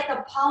 Unite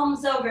the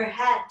palms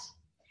overhead.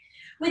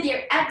 With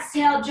your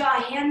exhale,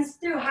 draw hands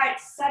through heart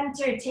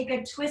center. Take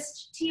a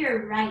twist to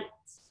your right.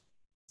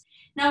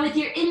 Now with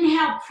your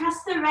inhale,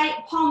 press the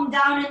right palm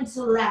down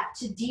into left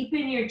to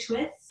deepen your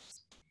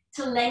twist,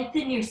 to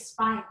lengthen your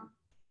spine.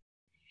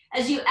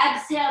 As you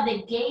exhale,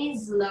 the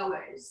gaze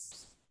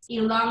lowers,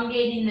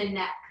 elongating the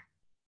neck.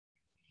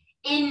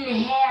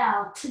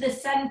 Inhale to the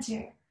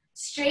center.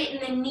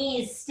 Straighten the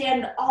knees,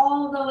 stand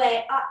all the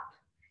way up.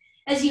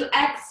 As you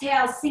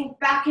exhale, sink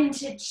back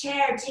into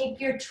chair. Take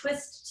your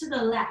twist to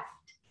the left.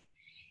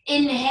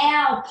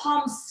 Inhale,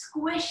 palms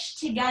squish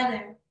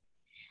together.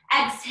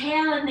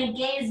 Exhale and the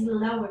gaze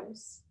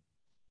lowers.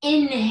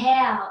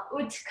 Inhale,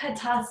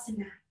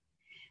 Utkatasana.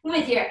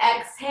 With your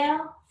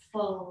exhale,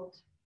 fold.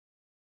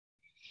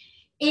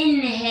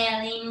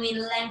 Inhaling, we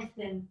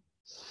lengthen.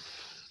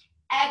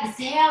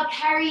 Exhale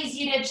carries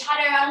you to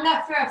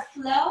Chaturanga for a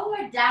flow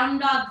or down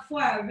dog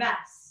for a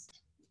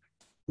rest.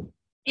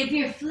 If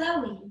you're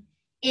flowing,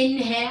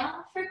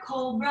 inhale for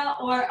cobra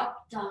or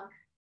up dog.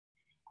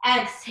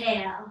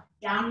 Exhale,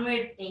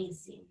 downward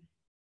facing.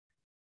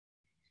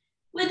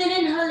 With an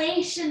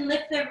inhalation,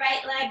 lift the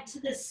right leg to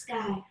the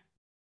sky.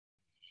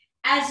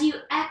 As you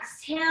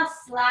exhale,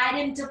 slide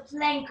into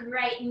plank,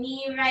 right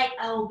knee, right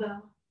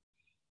elbow.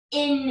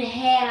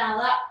 Inhale,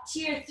 up to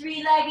your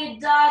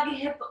three-legged dog,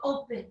 hip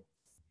open.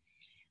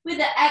 With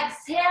the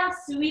exhale,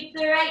 sweep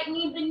the right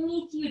knee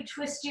beneath you,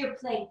 twist your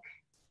plank.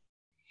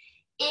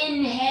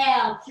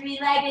 Inhale,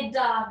 three-legged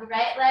dog,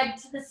 right leg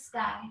to the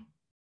sky.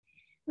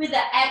 With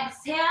the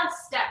exhale,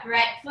 step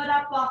right foot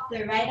up off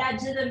the right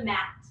edge of the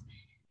mat.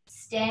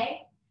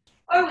 Stay.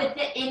 Or with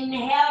the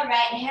inhale,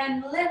 right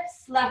hand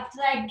lifts, left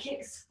leg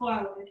kicks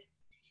forward.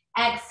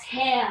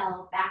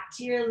 Exhale, back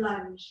to your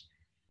lunge.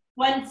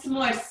 Once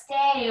more,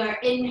 stay or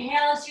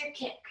inhale as your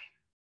kick.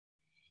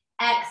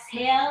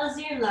 Exhale as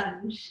your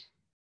lunge.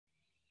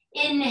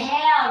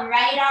 Inhale,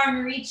 right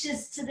arm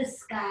reaches to the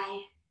sky.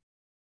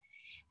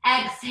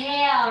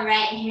 Exhale,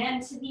 right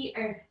hand to the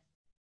earth.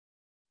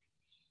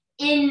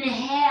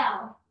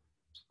 Inhale,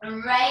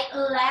 right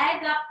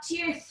leg up to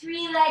your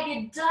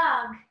three-legged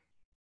dog.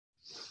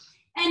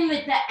 And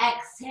with the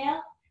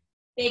exhale,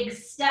 big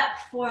step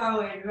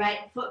forward,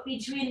 right foot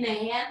between the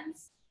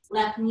hands,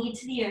 left knee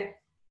to the earth.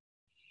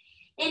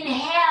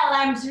 Inhale,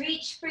 arms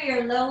reach for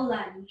your low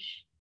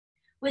lunge.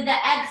 With the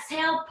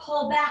exhale,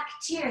 pull back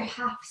to your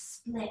half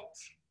split.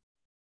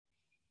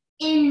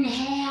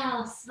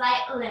 Inhale,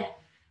 slight lift.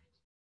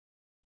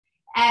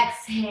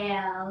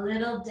 Exhale,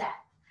 little depth.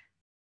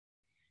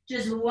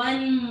 Just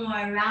one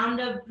more round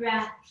of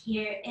breath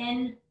here,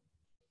 in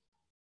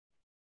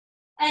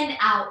and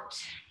out.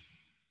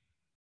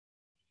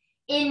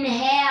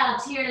 Inhale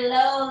to your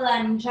low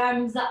lunge,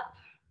 arms up.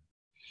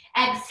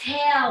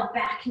 Exhale,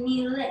 back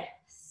knee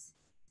lifts.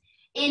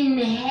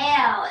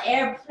 Inhale,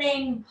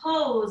 airplane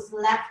pose,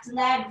 left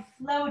leg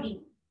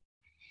floating.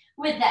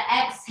 With the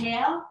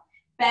exhale,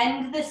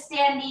 bend the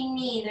standing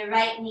knee, the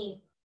right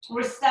knee.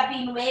 We're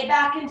stepping way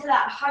back into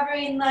that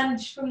hovering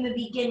lunge from the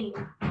beginning.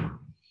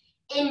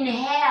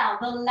 Inhale,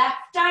 the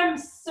left arm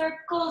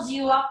circles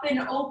you up and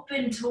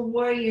open to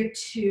warrior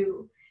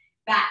two.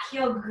 Back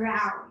heel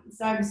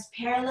grounds, arms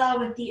parallel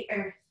with the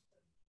earth.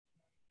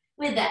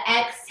 With the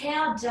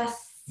exhale,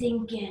 just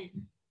sink in.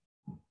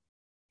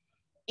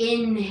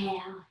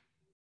 Inhale.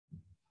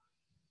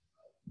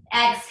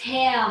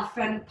 Exhale,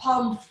 front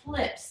palm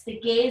flips, the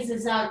gaze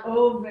is out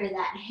over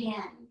that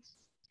hand.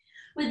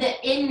 With the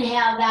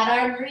inhale, that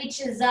arm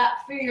reaches up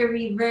for your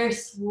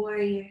reverse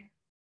warrior.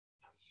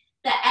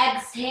 The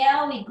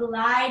exhale, we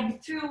glide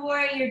through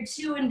warrior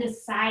two into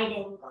side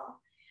angle.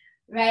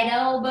 Right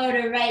elbow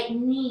to right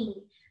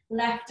knee,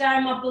 left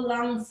arm up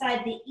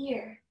alongside the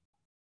ear.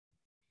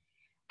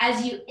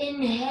 As you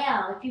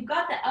inhale, if you've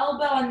got the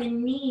elbow on the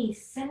knee,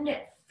 send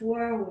it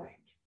forward.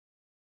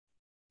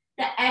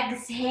 The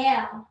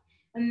exhale,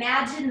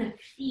 imagine the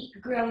feet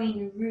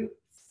growing roots.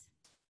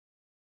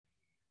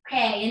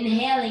 Okay,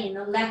 inhaling,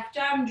 the left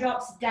arm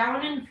drops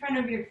down in front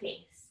of your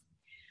face.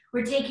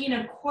 We're taking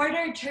a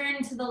quarter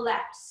turn to the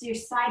left, so you're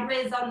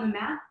sideways on the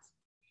mat.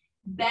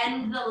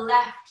 Bend the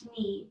left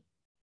knee.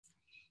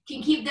 You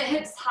can keep the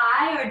hips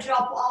high or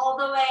drop all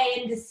the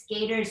way into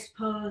skater's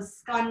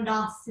pose,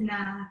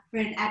 skandasana, for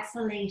an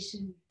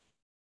exhalation.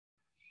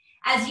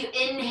 As you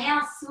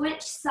inhale,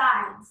 switch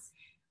sides.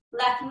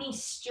 Left knee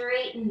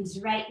straightens,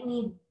 right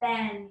knee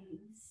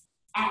bends.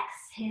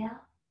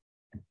 Exhale.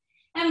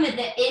 And with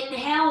the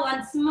inhale,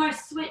 once more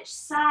switch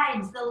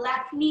sides. The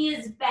left knee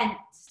is bent,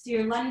 so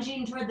you're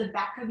lunging toward the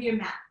back of your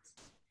mat.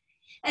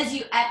 As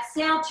you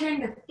exhale, turn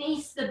to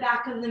face the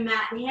back of the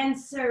mat.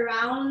 Hands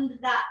surround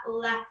that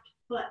left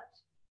foot.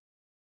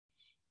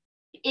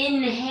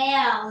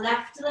 Inhale,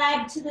 left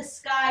leg to the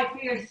sky for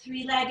your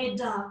three-legged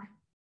dog.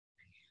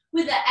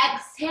 With the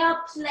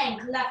exhale,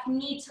 plank, left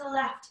knee to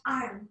left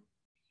arm.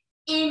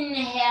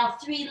 Inhale,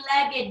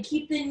 three-legged,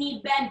 keep the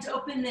knee bent,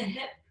 open the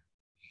hip.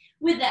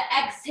 With the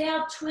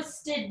exhale,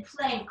 twisted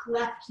plank,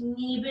 left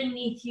knee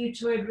beneath you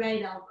toward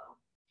right elbow.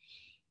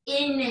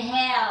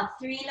 Inhale,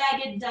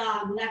 three-legged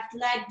dog, left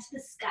leg to the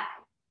sky.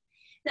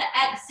 The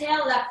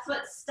exhale, left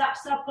foot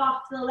steps up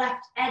off the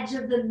left edge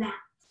of the mat.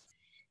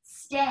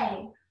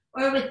 Stay.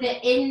 Or with the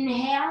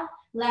inhale,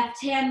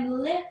 left hand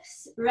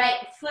lifts,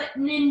 right foot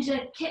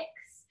ninja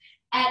kicks.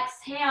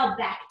 Exhale,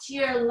 back to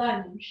your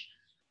lunge.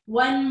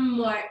 One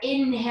more.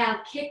 Inhale,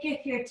 kick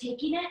if you're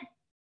taking it.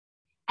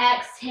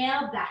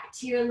 Exhale, back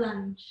to your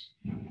lunge.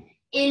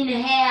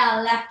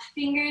 Inhale, left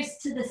fingers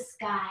to the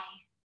sky.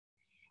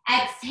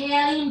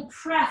 Exhaling,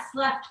 press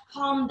left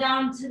palm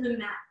down to the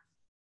mat.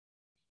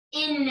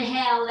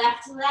 Inhale,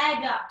 left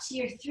leg up to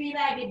your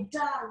three-legged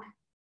dog.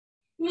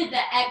 With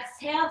the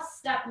exhale,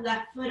 step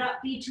left foot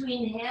up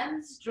between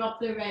hands, drop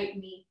the right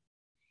knee.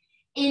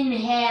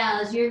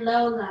 Inhale as your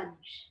low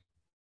lunge.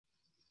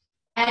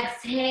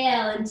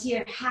 Exhale into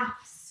your half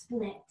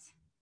split.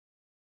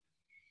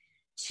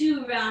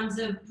 2 rounds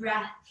of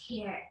breath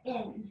here,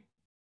 in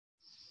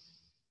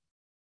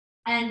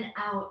and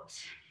out.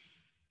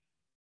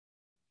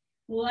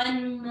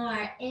 One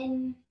more,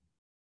 in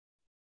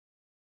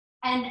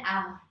and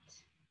out.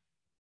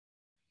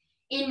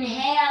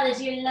 Inhale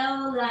as your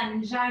low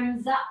lunge,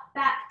 arms up,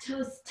 back,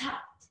 toes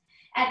tucked.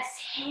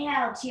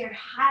 Exhale to your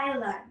high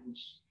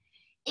lunge.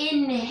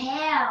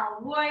 Inhale,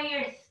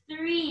 warrior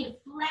 3,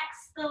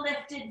 flex the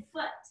lifted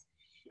foot.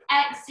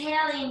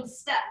 Exhaling,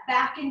 step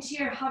back into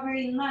your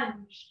hovering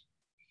lunge.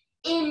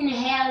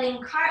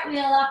 Inhaling, cartwheel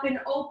up and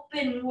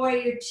open,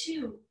 warrior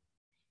 2.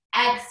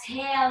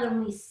 Exhale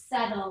and we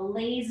settle,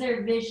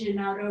 laser vision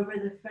out over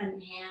the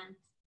front hand.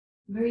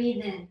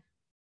 Breathe in.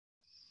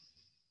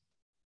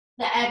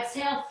 The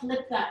exhale,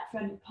 flip that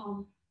front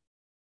palm.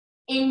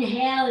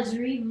 Inhale is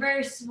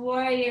reverse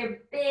warrior,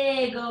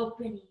 big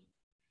opening.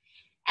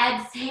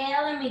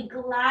 Exhale and we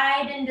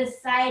glide into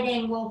side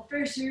angle.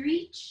 First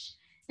reach,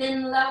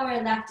 then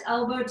lower left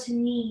elbow to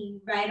knee,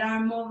 right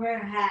arm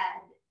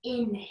overhead.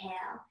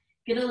 Inhale,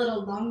 get a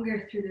little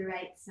longer through the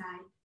right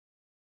side.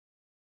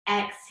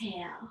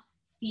 Exhale,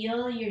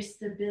 feel your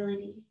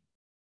stability.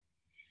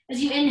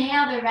 As you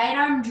inhale, the right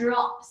arm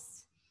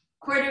drops.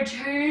 Quarter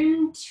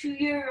turn to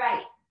your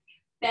right.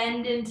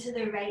 Bend into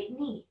the right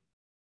knee.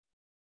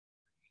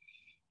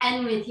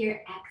 And with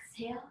your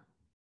exhale,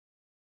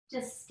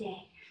 just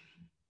stay.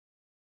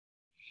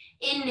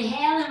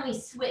 Inhale and we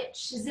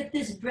switch as if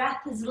this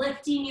breath is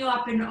lifting you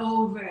up and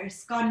over.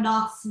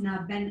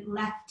 Skandasana, bent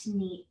left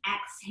knee.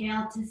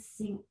 Exhale to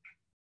sink.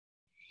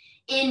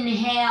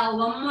 Inhale,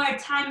 one more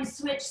time,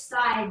 switch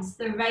sides.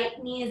 The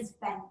right knee is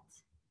bent.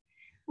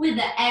 With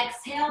the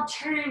exhale,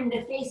 turn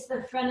to face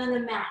the front of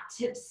the mat.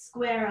 Hips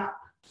square up.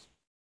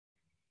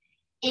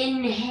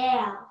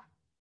 Inhale,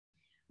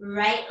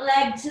 right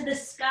leg to the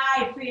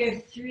sky for your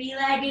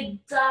three-legged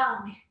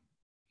dog.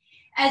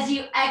 As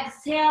you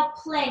exhale,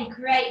 plank,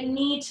 right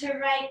knee to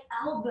right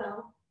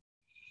elbow.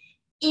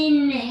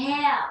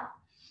 Inhale,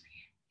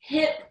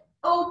 hip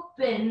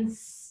open,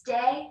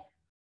 stay,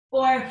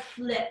 or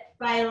flip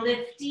by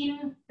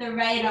lifting the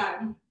right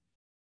arm.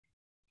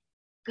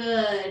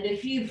 Good.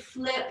 If you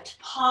flipped,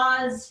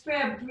 pause for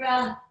a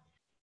breath.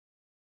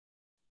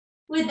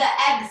 With the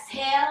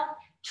exhale,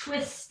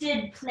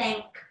 twisted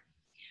plank.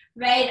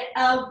 Right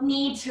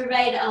knee to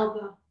right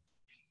elbow.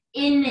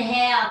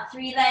 Inhale,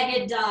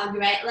 three-legged dog,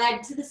 right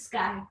leg to the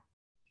sky.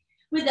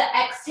 With the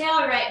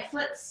exhale, right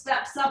foot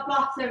steps up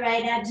off the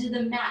right edge of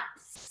the mat.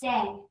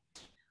 Stay.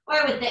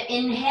 Or with the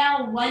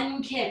inhale,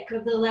 one kick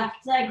of the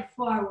left leg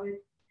forward.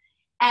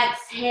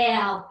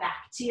 Exhale,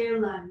 back to your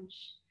lunge.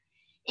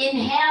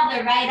 Inhale,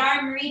 the right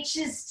arm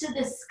reaches to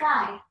the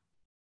sky.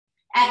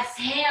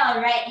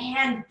 Exhale, right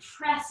hand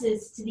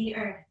presses to the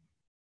earth.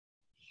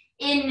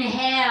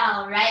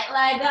 Inhale, right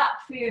leg up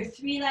for your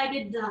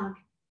three-legged dog.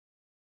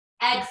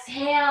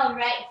 Exhale,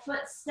 right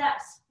foot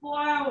steps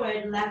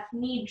forward, left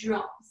knee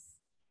drops.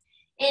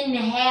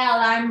 Inhale,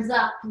 arms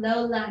up,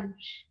 low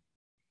lunge.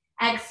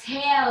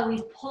 Exhale,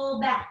 we pull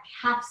back,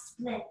 half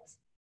split.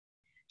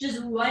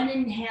 Just one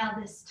inhale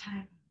this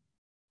time.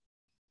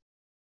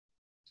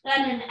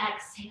 Then an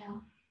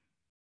exhale.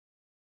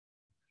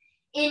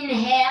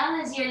 Inhale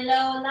as your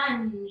low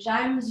lunge,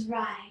 arms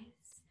rise.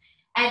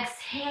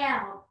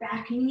 Exhale,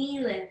 back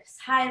knee lifts,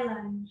 high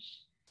lunge.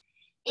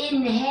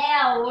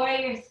 Inhale,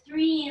 warrior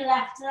three,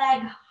 left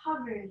leg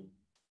hovering.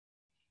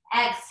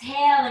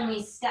 Exhale, and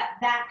we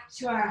step back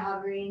to our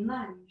hovering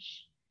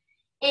lunge.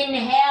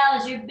 Inhale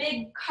as your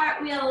big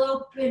cartwheel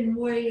open,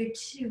 warrior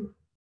two.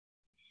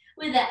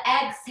 With an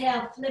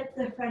exhale, flip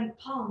the front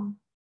palm.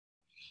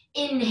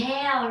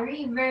 Inhale,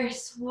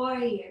 reverse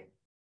warrior.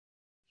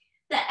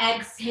 The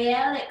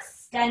exhale,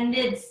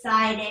 extended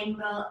side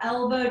angle,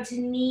 elbow to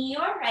knee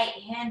or right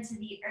hand to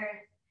the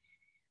earth.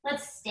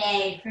 Let's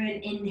stay for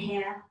an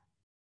inhale.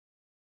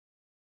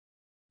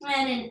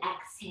 And an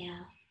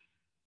exhale.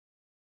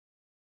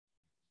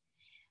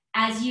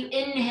 As you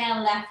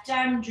inhale, left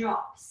arm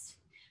drops.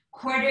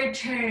 Quarter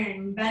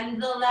turn,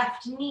 bend the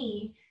left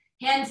knee.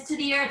 Hands to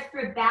the earth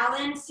for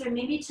balance or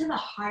maybe to the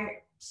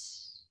heart.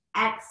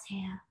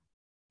 Exhale.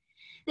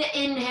 The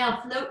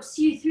inhale floats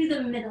you through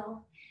the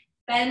middle.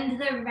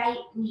 Bend the right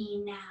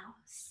knee now.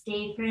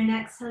 Stay for an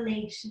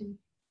exhalation.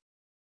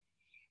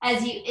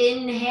 As you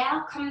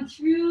inhale, come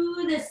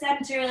through the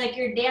center like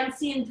you're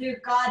dancing through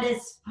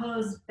goddess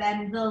pose.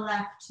 Bend the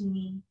left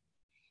knee.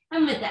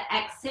 And with the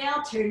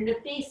exhale, turn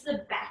to face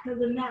the back of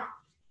the mat.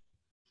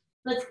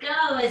 Let's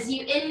go. As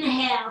you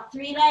inhale,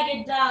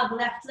 three-legged dog,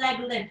 left leg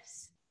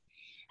lifts.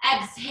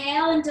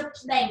 Exhale into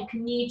plank,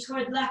 knee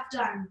toward left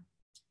arm.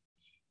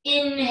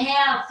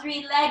 Inhale,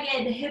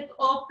 three-legged, hip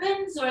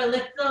opens or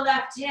lift the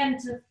left hand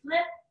to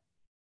flip.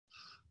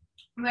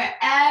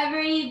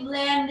 Wherever you've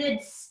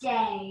landed,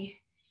 stay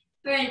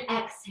for an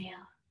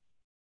exhale.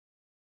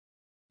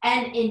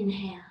 And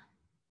inhale.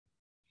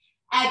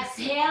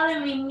 Exhale,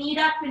 and we meet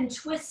up in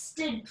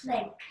twisted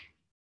plank.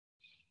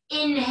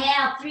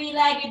 Inhale,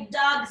 three-legged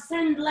dog,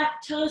 send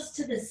left toes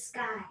to the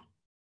sky.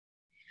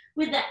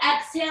 With the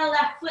exhale,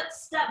 left foot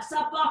steps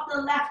up off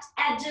the left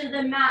edge of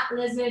the mat,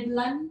 lizard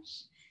lunge.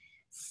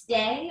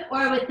 Stay,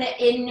 or with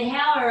the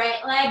inhale,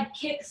 right leg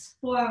kicks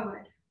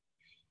forward.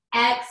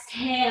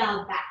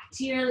 Exhale, back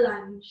to your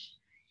lunge.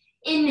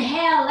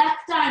 Inhale,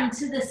 left arm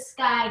to the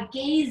sky,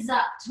 gaze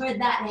up toward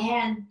that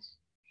hand.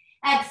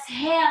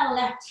 Exhale,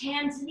 left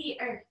hand to the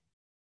earth.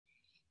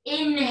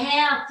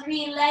 Inhale,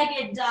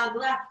 three-legged dog,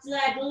 left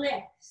leg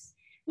lifts.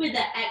 With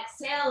the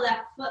exhale,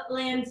 left foot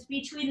lands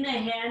between the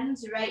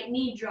hands, right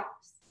knee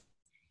drops.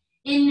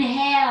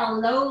 Inhale,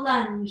 low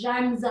lunge,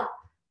 arms up.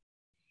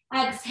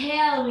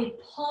 Exhale, we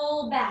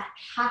pull back,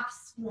 half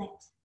split.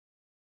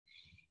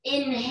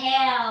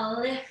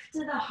 Inhale, lift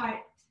to the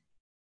heart.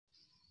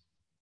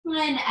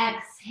 And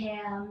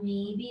exhale,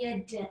 maybe a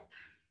dip.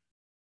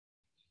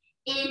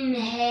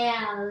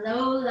 Inhale,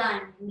 low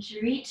lunge,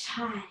 reach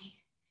high.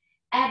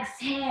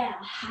 Exhale,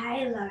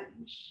 high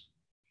lunge.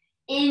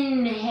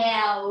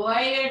 Inhale,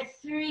 warrior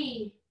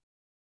three.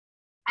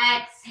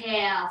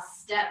 Exhale,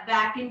 step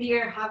back into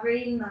your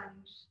hovering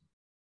lunge.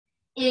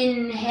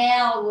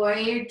 Inhale,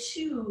 warrior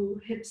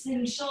two, hips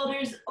and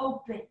shoulders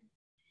open.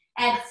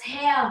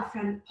 Exhale,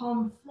 front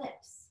palm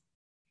flips.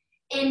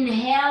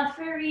 Inhale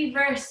for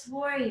reverse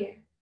warrior.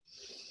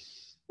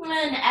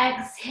 And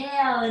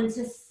exhale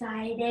into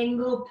side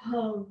angle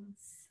pose.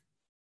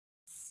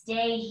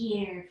 Stay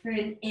here for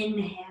an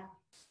inhale.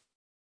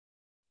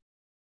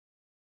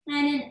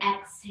 And an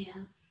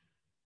exhale.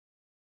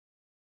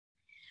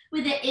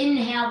 With the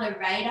inhale, the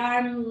right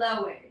arm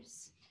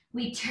lowers.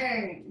 We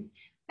turn,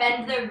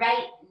 bend the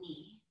right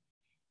knee.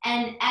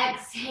 And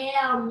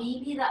exhale,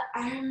 maybe the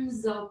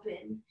arms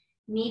open.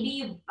 Maybe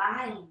you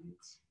bind.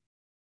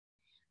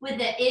 With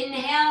the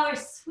inhale, we're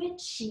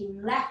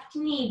switching. Left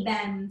knee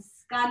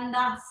bends,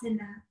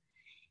 Skandasana.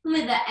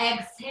 With the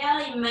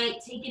exhale, you might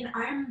take an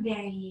arm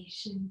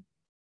variation.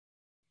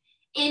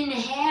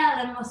 Inhale,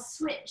 and we'll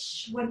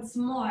switch once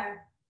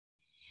more.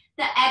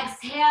 The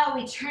exhale,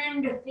 we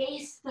turn to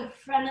face the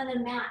front of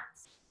the mat.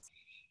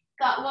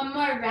 Got one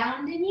more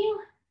round in you?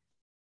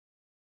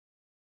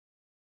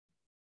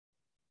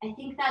 I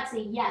think that's a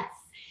yes.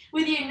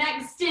 With your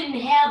next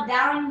inhale,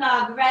 down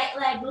dog, right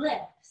leg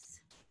lifts.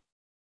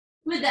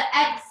 With the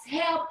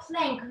exhale,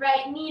 plank,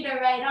 right knee to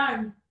right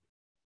arm.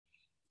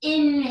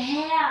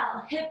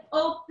 Inhale, hip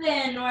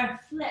open or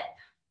flip.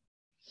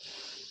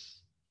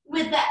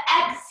 With the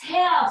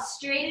exhale,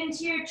 straight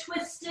into your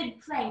twisted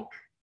plank.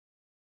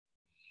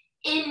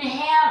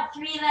 Inhale,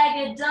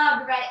 three-legged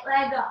dog, right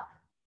leg up.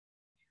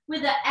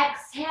 With the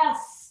exhale,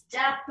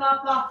 step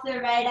up off the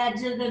right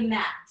edge of the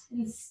mat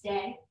and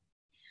stay.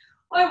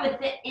 Or with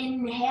the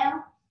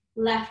inhale,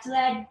 left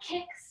leg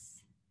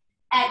kicks.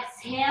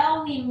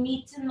 Exhale, we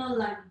meet in the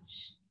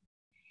lunge.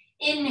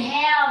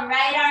 Inhale,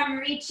 right arm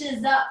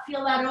reaches up,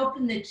 feel that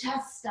open the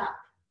chest up.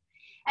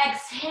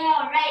 Exhale,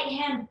 right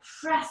hand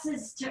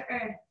presses to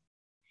earth.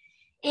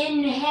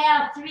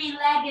 Inhale,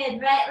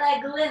 three-legged, right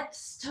leg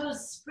lifts,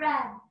 toes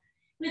spread.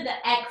 With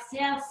the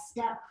exhale,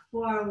 step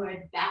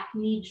forward, back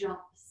knee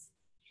drops.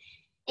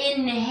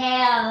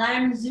 Inhale,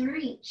 arms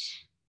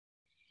reach.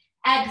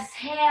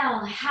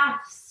 Exhale,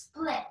 half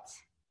split.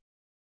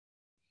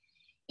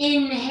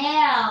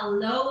 Inhale,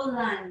 low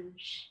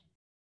lunge.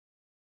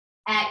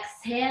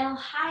 Exhale,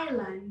 high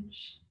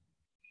lunge.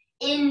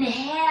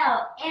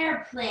 Inhale,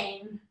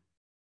 airplane.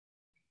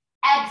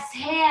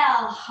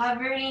 Exhale,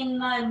 hovering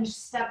lunge,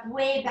 step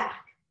way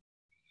back.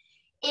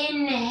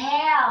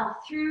 Inhale,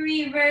 through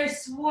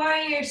reverse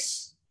warrior,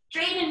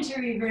 straight into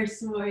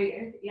reverse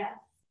warrior, yes.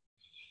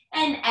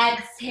 And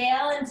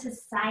exhale into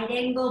side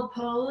angle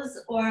pose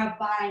or a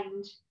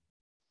bind.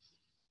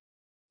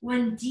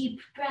 One deep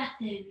breath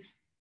in,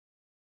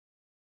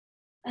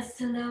 a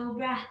slow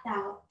breath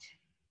out.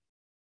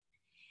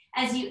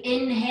 As you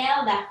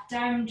inhale, left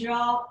arm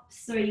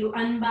drops or you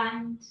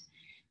unbind.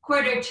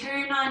 Quarter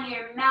turn on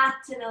your mat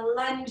and a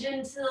lunge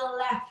into the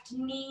left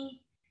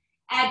knee.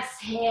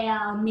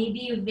 Exhale, maybe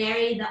you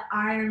vary the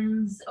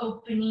arms,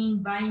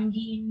 opening,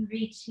 binding,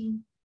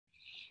 reaching.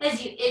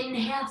 As you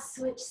inhale,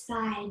 switch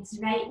sides,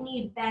 right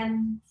knee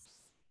bends.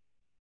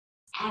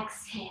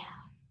 Exhale.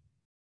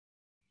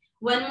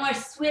 One more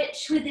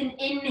switch with an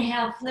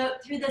inhale,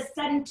 float through the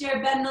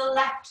center, bend the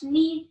left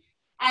knee.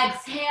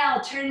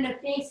 Exhale, turn to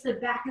face the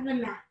back of the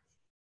mat.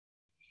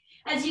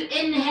 As you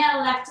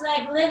inhale, left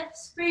leg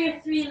lifts for your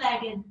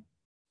three-legged.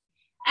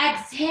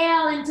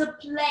 Exhale into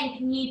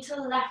plank, knee to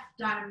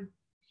left arm.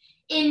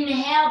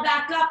 Inhale,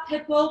 back up,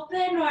 hip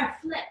open or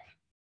flip.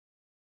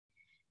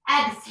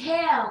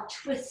 Exhale,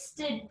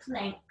 twisted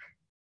plank.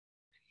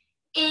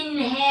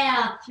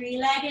 Inhale,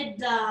 three-legged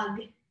dog.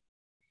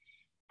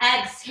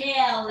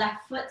 Exhale,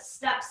 left foot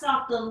steps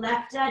off the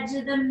left edge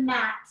of the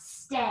mat,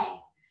 stay.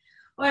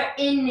 Or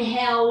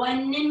inhale,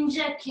 one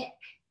ninja kick.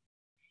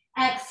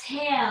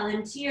 Exhale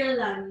into your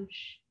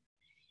lunge.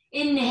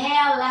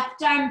 Inhale,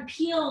 left arm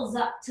peels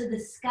up to the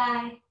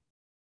sky.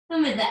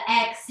 And with the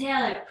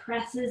exhale, it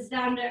presses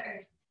down to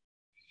earth.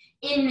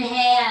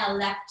 Inhale,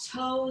 left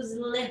toes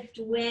lift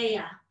way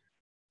up.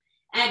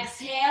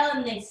 Exhale,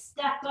 and they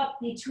step up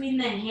between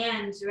the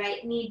hands,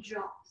 right knee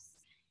drops.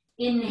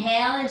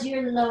 Inhale as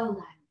your low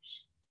lunge.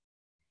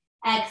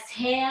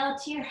 Exhale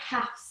to your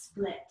half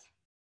split.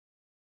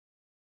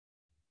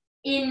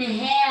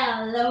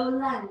 Inhale, low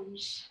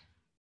lunge.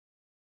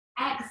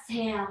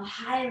 Exhale,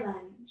 high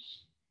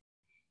lunge.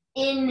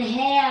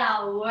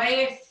 Inhale,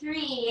 warrior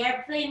three,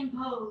 airplane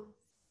pose.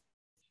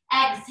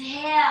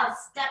 Exhale,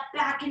 step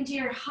back into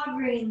your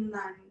hovering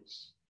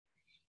lunge.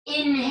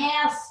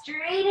 Inhale,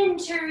 straight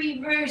into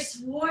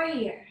reverse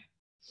warrior.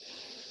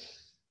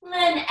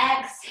 Then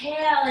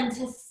exhale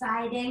into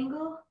side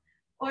angle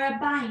or a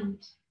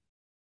bind.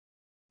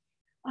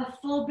 A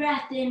full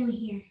breath in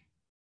here.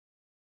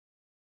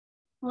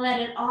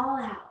 Let it all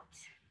out.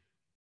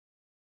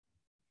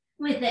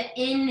 With an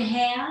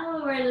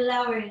inhale, we're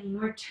lowering,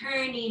 we're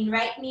turning,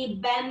 right knee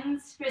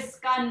bends for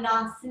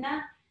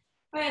Skandasana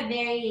for a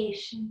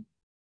variation.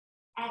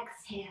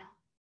 Exhale.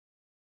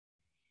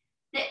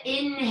 The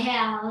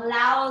inhale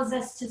allows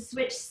us to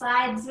switch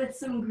sides with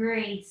some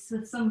grace,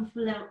 with some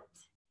float.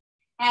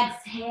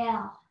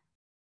 Exhale.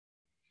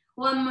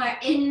 One more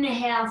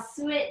inhale,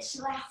 switch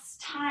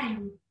last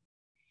time.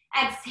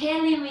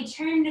 Exhaling, we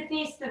turn to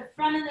face the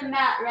front of the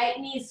mat, right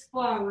knees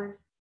forward.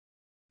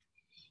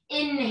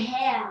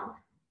 Inhale.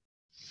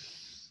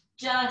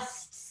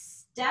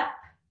 Just step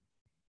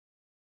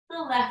the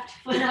left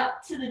foot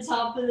up to the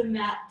top of the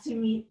mat to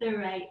meet the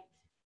right.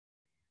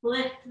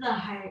 Lift the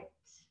heart.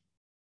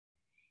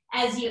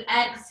 As you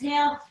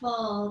exhale,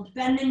 fold.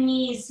 Bend the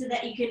knees so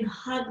that you can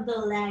hug the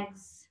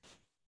legs.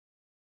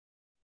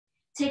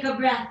 Take a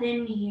breath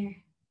in here.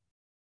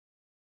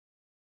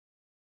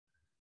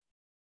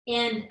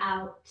 And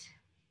out.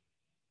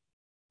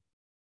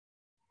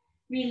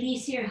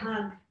 Release your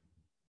hug.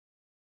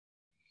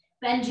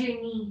 Bend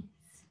your knees.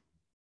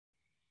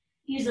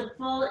 Use a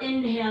full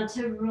inhale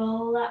to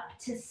roll up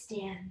to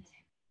stand.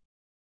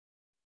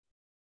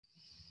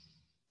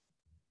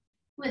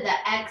 With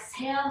an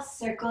exhale,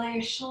 circle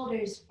your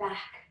shoulders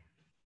back.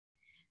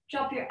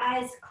 Drop your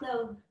eyes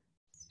closed.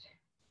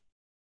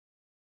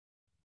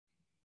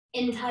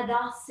 In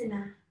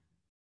Tadasana,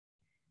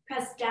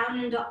 press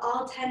down into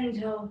all 10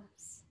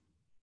 toes.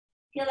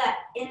 Feel that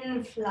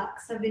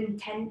influx of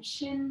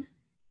intention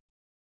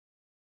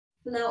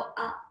flow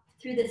up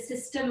through the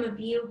system of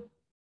you,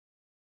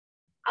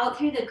 out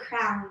through the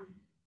crown.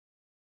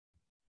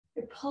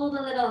 You're pulled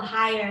a little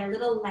higher, a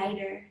little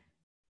lighter.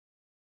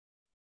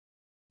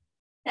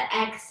 The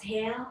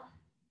exhale,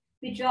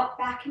 we drop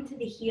back into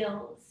the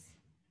heels,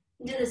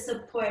 into the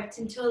support,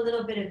 into a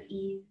little bit of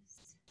ease.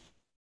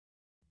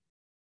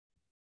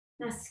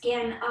 Now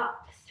scan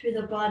up through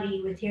the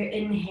body with your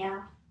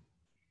inhale.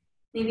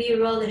 Maybe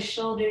you roll the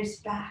shoulders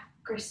back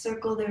or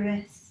circle the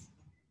wrists.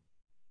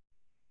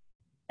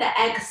 The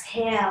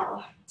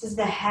exhale, does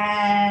the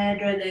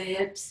head or the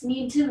hips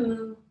need to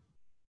move?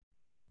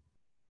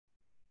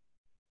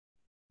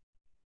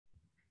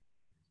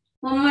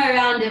 One more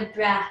round of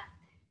breath.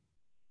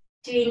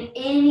 Doing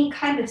any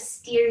kind of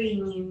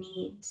steering you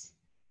need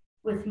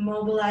with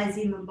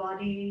mobilizing the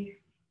body.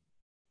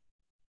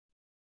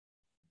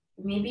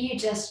 Maybe you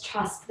just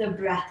trust the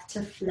breath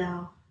to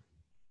flow.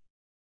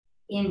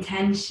 The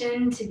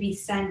intention to be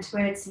sent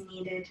where it's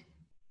needed.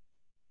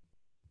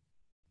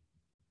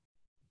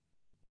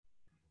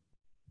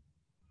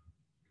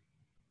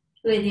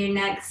 With your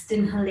next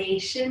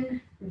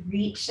inhalation,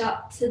 reach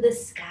up to the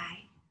sky.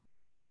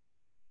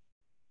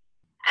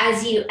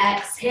 As you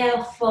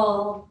exhale,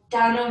 fold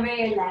down over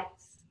your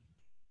legs.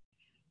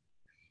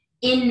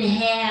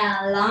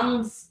 Inhale,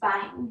 long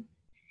spine.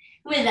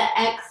 With the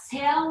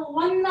exhale,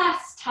 one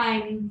last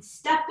time,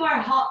 step or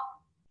hop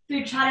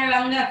through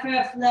chaturanga for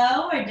a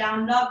flow or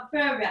down dog for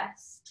a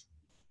rest.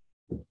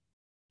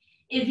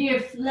 If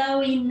you're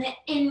flowing, the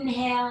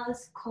inhale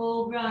is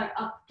cobra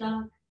or up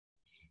dog.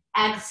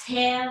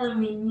 Exhale and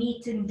we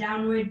meet in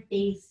downward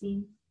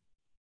facing.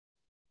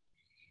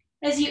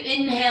 As you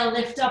inhale,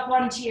 lift up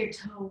onto your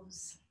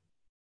toes.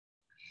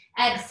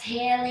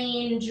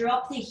 Exhaling,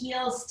 drop the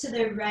heels to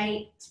the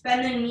right.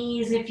 Bend the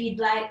knees if you'd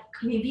like.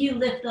 Maybe you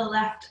lift the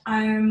left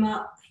arm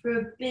up for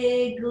a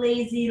big,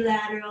 lazy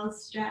lateral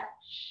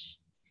stretch.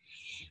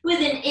 With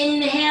an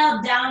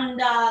inhale, down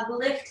dog,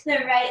 lift the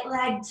right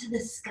leg to the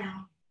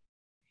sky.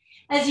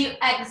 As you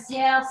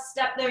exhale,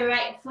 step the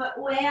right foot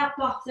way up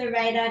off the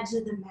right edge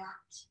of the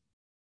mat.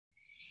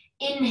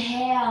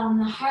 Inhale,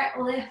 and the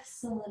heart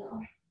lifts a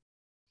little.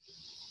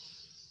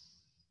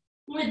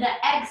 With the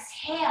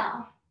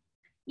exhale,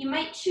 you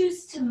might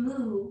choose to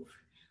move.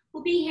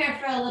 We'll be here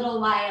for a little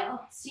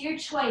while. It's your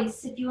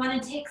choice if you want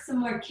to take some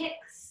more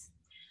kicks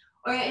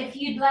or if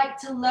you'd like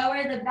to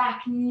lower the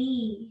back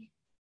knee.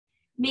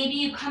 Maybe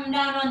you come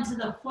down onto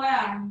the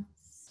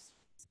forearms.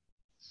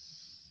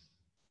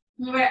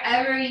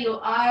 Wherever you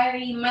are,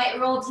 you might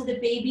roll to the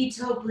baby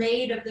toe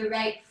blade of the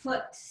right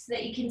foot so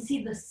that you can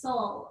see the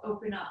sole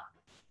open up.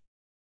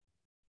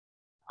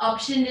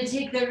 Option to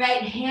take the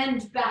right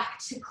hand back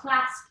to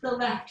clasp the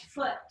left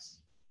foot.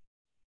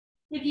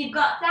 If you've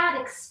got that,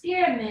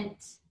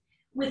 experiment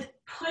with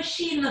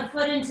pushing the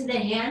foot into the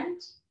hand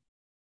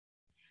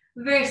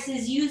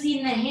versus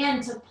using the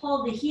hand to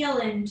pull the heel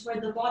in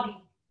toward the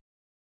body.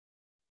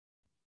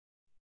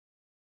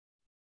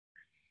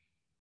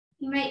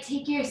 You might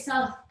take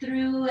yourself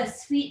through a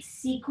sweet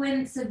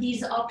sequence of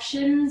these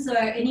options or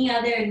any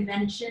other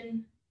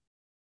invention.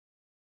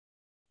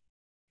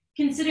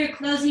 Consider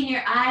closing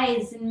your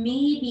eyes and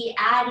maybe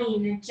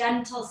adding a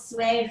gentle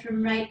sway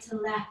from right to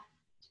left.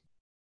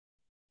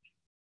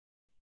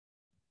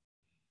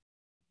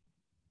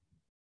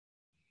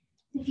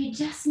 If you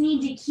just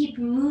need to keep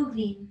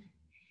moving,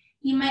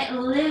 you might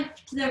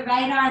lift the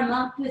right arm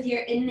up with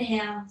your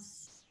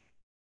inhales.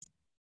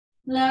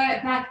 Lower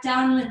it back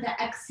down with the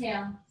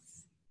exhales.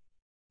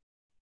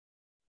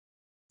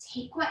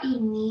 Take what you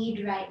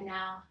need right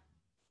now.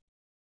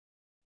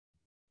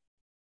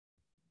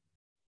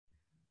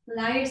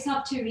 Allow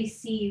yourself to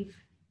receive.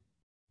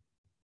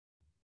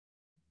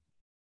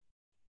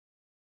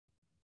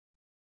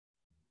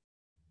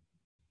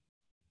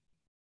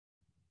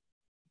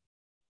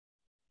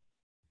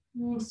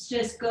 Let's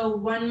just go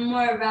one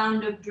more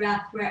round of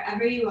breath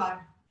wherever you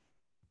are.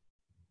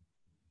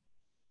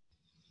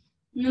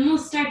 And then we'll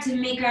start to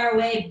make our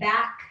way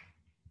back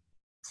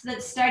to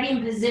that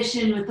starting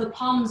position with the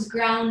palms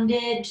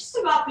grounded just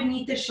about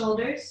beneath the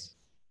shoulders.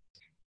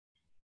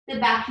 The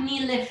back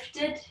knee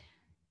lifted.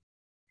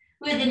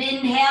 With an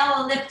inhale,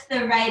 we'll lift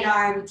the right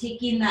arm,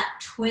 taking that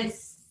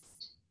twist.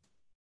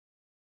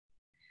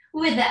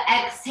 With the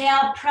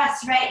exhale,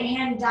 press right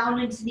hand down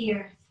into the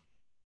earth.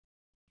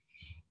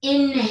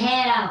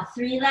 Inhale,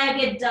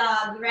 three-legged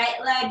dog,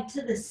 right leg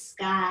to the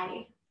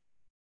sky.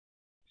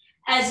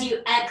 As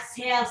you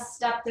exhale,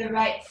 step the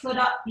right foot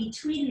up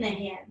between the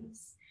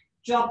hands.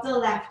 Drop the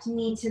left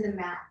knee to the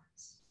mat.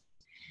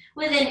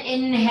 With an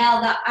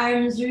inhale, the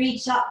arms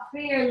reach up for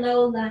your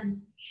low lunge.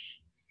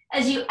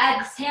 As you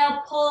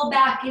exhale, pull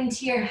back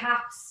into your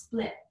half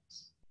split.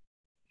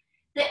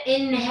 The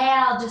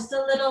inhale, just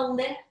a little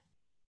lift.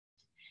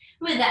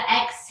 With the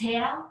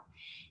exhale,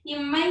 you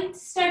might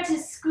start to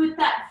scoot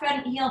that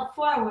front heel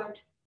forward.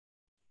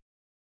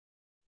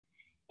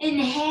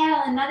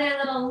 Inhale, another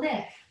little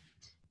lift.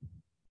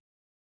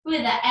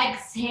 With the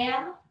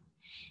exhale,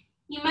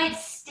 you might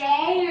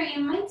stay or you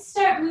might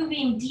start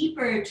moving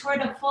deeper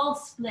toward a full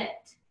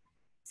split.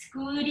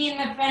 Scooting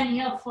the front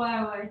heel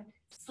forward,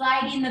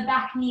 sliding the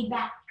back knee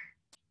back.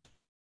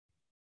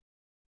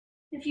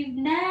 If you've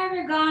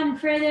never gone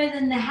further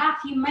than the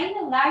half, you might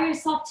allow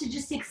yourself to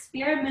just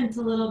experiment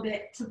a little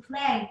bit, to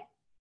play.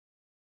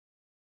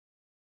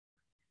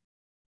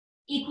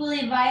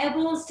 Equally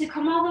viable is to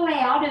come all the way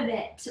out of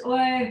it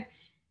or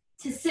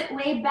to sit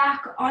way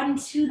back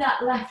onto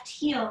that left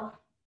heel.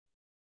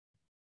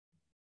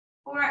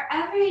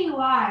 Wherever you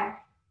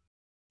are,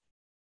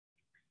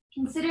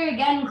 consider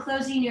again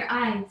closing your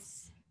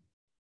eyes.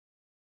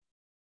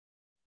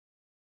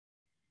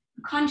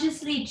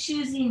 Consciously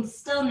choosing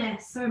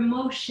stillness or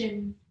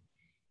motion.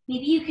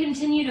 Maybe you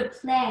continue to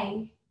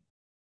play.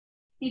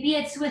 Maybe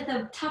it's with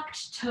a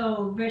tucked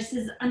toe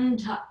versus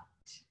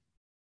untucked,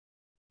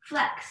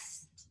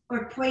 flexed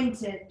or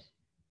pointed,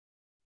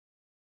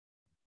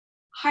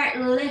 heart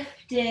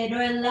lifted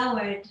or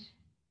lowered.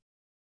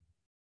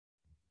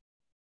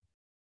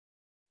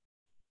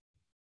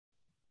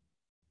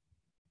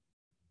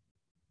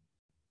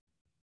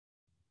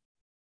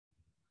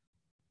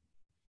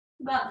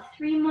 About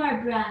 3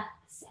 more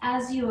breaths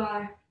as you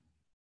are.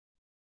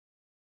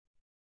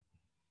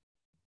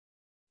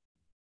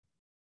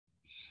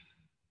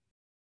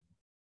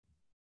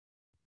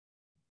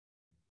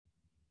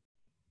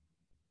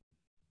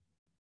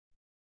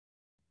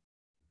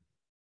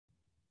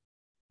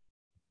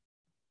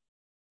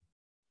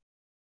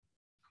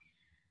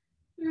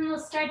 And we'll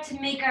start to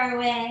make our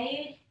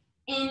way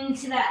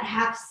into that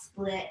half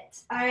split,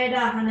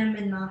 Ardha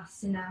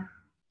Hanumanasana.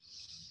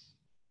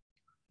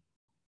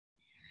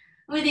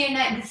 With your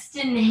next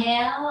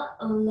inhale,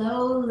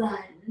 low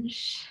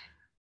lunge.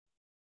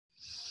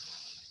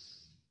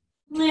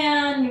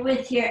 And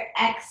with your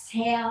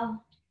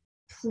exhale,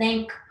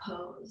 plank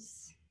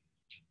pose.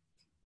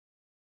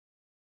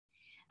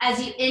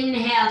 As you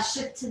inhale,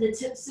 shift to the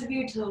tips of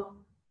your toes.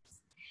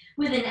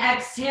 With an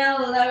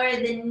exhale, lower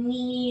the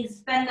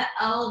knees, bend the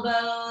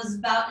elbows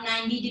about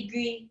 90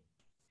 degrees.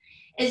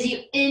 As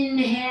you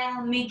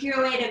inhale, make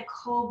your way to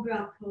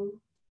cobra pose.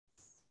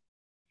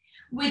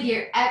 With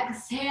your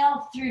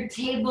exhale, through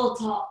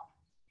tabletop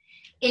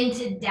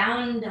into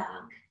down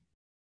dog.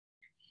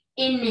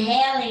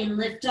 Inhaling,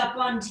 lift up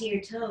onto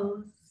your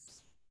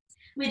toes.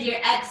 With your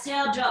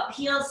exhale, drop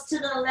heels to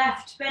the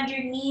left, bend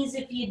your knees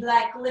if you'd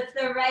like, lift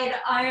the right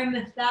arm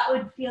if that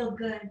would feel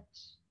good.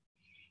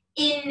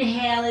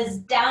 Inhale is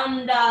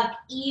down dog,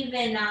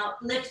 even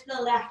out, lift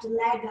the left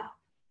leg up.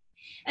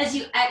 As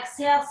you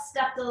exhale,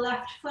 step the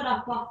left foot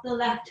up off the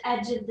left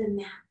edge of the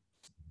mat.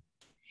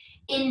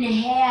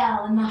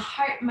 Inhale, and the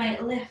heart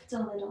might lift a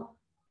little.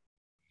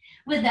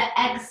 With the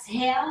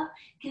exhale,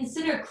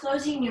 consider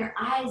closing your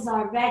eyes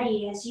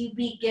already as you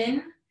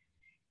begin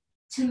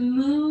to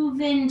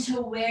move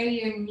into where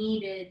you're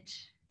needed.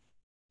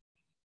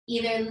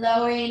 Either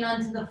lowering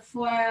onto the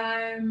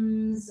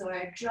forearms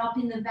or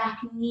dropping the back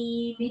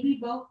knee, maybe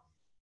both.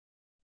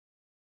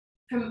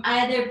 From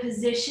either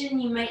position,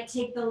 you might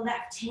take the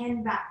left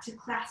hand back to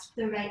clasp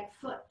the right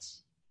foot.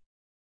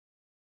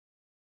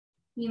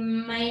 You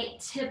might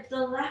tip the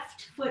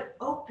left foot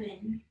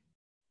open.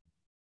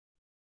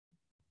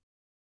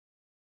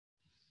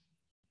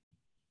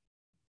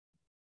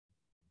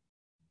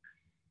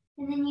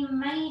 And then you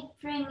might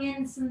bring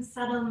in some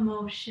subtle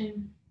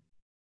motion.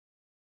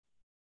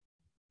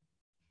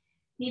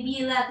 Maybe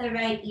you let the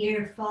right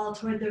ear fall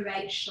toward the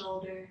right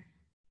shoulder.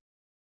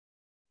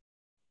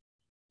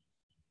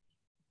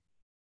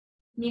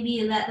 Maybe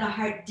you let the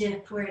heart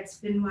dip where it's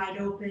been wide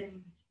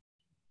open.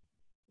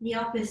 The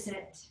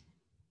opposite.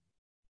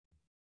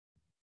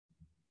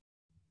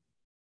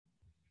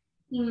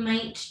 You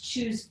might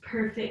choose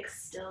perfect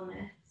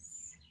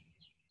stillness.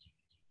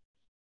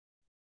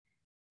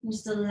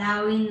 Just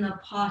allowing the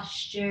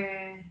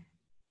posture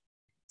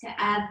to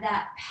add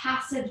that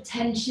passive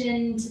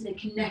tension to the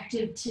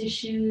connective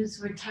tissues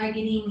we're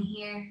targeting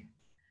here.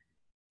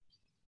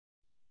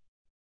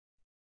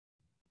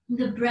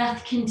 The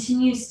breath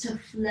continues to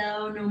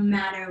flow no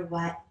matter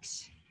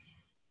what.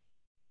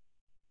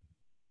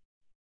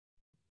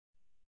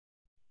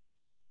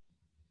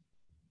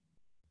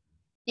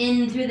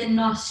 In through the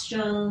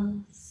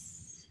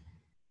nostrils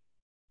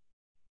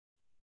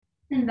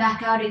and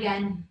back out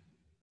again.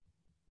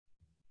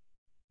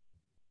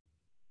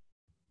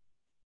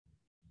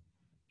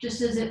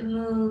 Just as it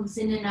moves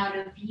in and out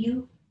of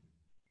you,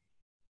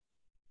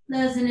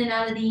 flows in and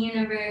out of the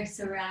universe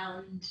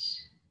around.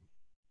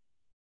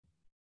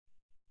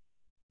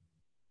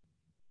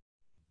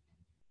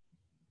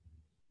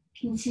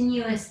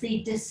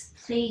 Continuously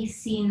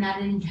displacing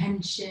that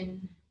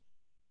intention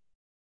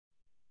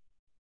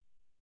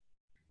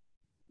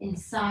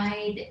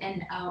inside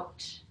and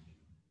out.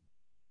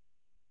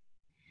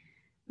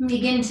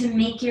 Begin to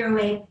make your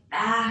way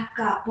back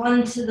up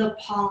onto the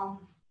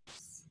palms.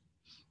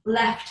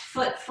 Left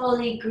foot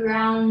fully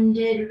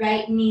grounded,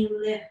 right knee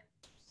lifts.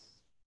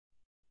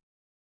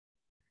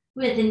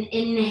 With an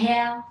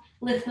inhale,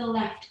 lift the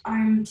left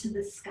arm to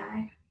the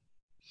sky.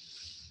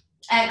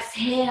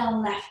 Exhale,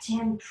 left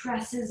hand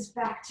presses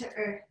back to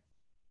earth.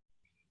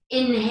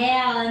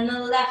 Inhale, and the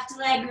left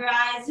leg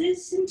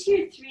rises into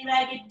your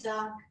three-legged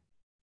dog.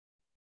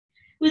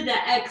 With the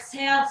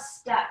exhale,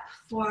 step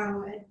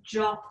forward.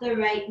 Drop the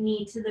right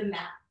knee to the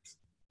mat.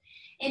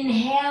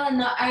 Inhale, and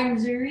the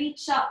arms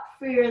reach up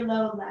for your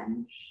low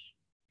lunge.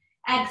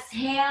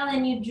 Exhale,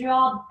 and you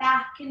draw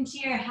back into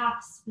your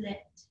half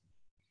split.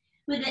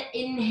 With the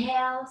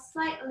inhale,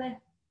 slight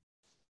lift.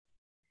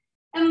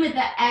 And with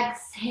the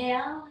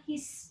exhale, you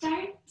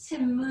start to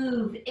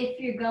move if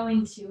you're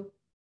going to.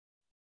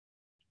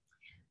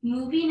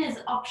 Moving is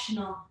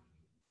optional.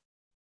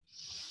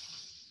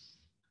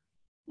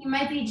 You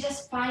might be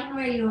just fine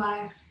where you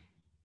are.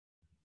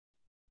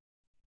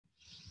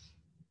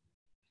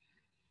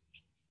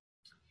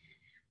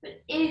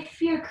 But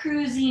if you're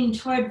cruising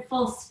toward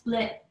full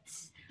split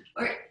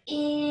or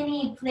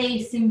any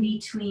place in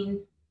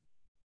between,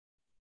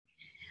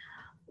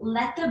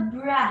 let the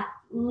breath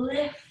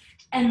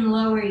lift and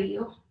lower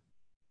you.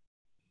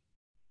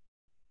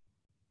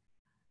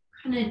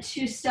 Kind of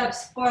 2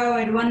 steps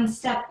forward, 1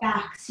 step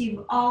back. So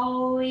you've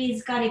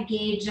always got a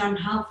gauge on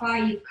how far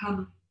you've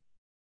come.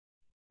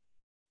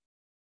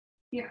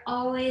 You're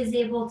always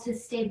able to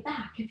stay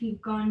back if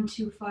you've gone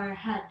too far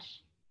ahead.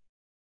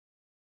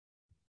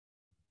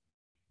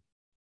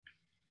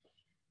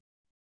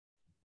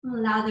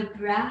 Allow the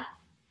breath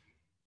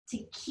to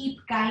keep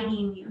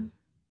guiding you.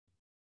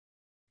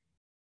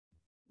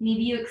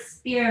 Maybe you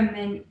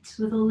experiment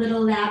with a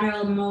little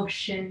lateral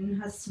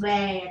motion, a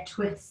sway, a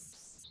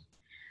twist,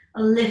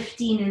 a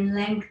lifting and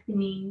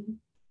lengthening,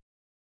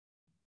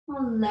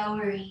 a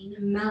lowering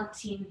and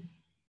melting.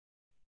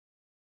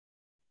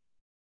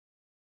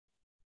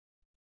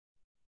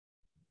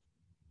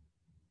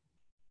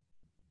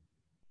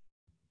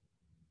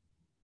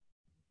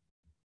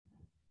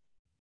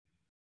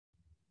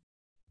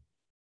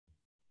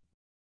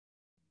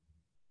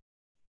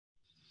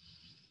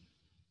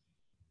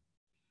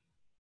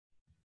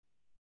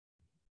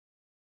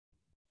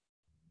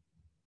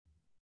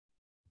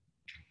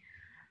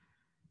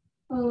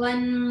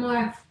 One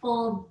more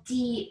full,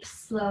 deep,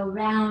 slow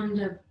round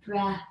of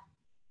breath.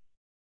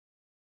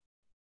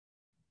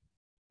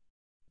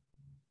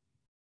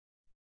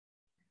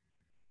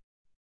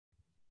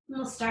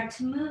 We'll start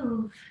to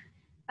move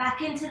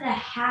back into the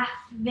half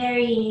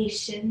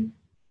variation.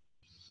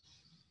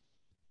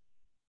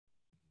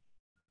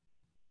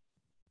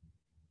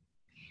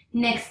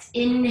 Next,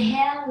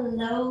 inhale,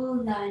 low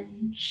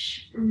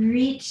lunge,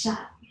 reach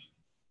up.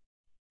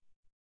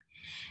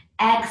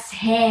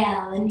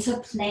 Exhale into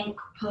plank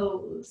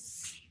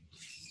pose.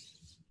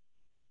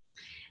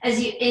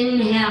 As you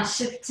inhale,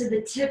 shift to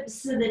the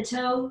tips of the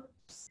toes.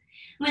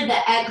 With the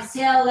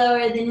exhale,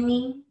 lower the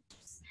knees,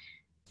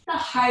 the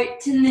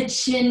heart and the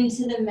chin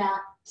to the mat.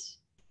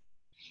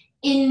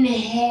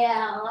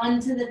 Inhale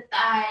onto the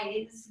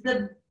thighs,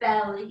 the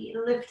belly,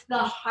 lift the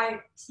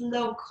heart,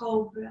 low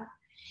cobra.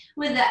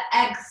 With the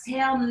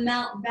exhale,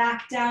 melt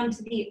back down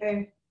to the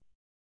earth.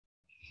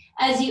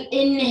 As you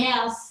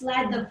inhale,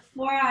 slide the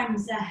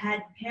forearms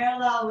ahead,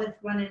 parallel with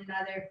one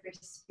another for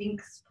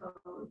Sphinx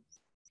pose.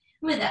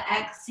 With the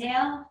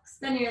exhale,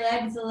 extend your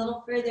legs a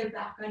little further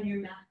back on your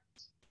mat.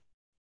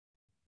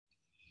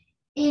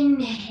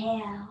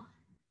 Inhale.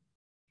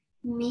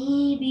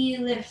 Maybe you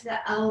lift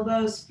the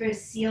elbows for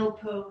seal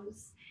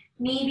pose.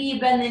 Maybe you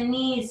bend the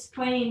knees,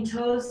 pointing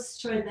toes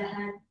toward the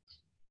head.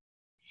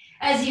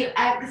 As you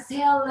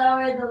exhale,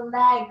 lower the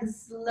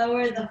legs,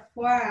 lower the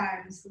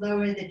forearms,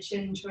 lower the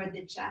chin toward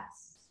the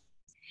chest.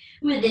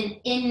 With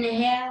an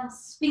inhale,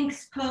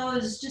 Sphinx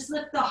pose, just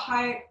lift the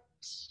heart.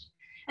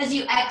 As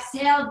you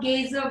exhale,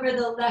 gaze over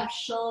the left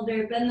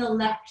shoulder, bend the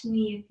left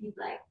knee if you'd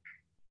like.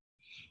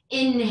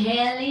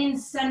 Inhaling,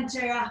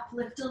 center up,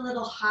 lift a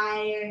little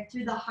higher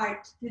through the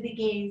heart, through the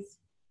gaze.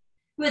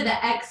 With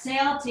the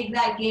exhale, take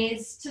that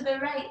gaze to the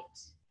right.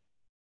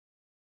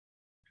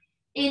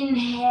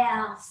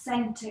 Inhale,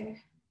 center.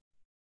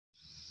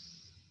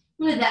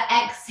 With the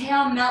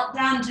exhale, melt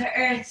down to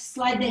earth,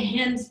 slide the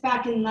hands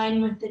back in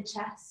line with the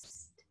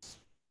chest.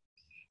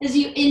 As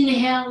you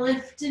inhale,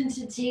 lift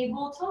into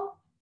tabletop,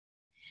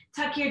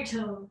 tuck your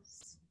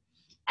toes.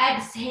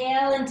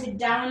 Exhale into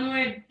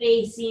downward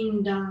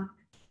facing dog.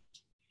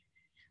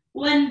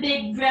 One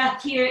big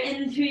breath here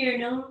in through your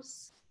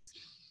nose.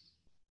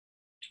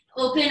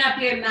 Open up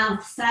your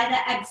mouth, sigh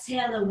the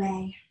exhale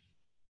away.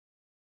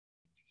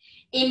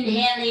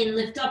 Inhaling,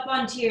 lift up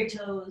onto your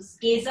toes.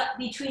 Gaze up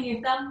between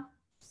your thumbs.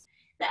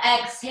 The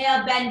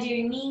exhale, bend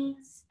your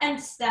knees and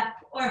step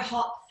or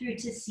hop through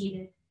to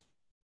seated.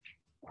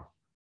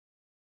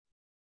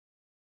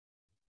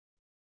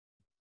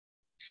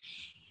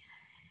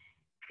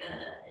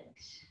 Good.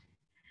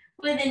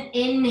 With an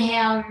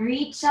inhale,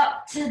 reach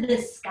up to the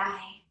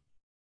sky.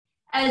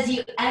 As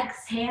you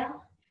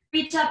exhale,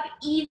 reach up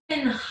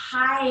even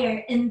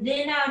higher and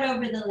then out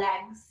over the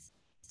legs.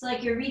 It's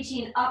like you're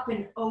reaching up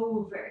and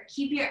over.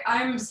 Keep your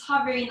arms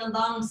hovering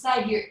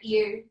alongside your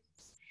ears.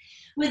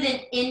 With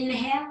an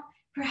inhale,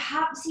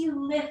 perhaps you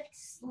lift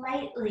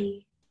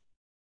slightly.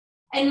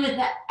 And with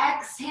the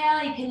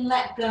exhale, you can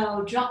let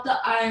go. Drop the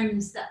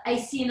arms, the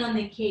icing on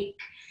the cake.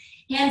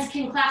 Hands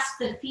can clasp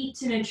the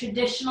feet in a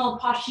traditional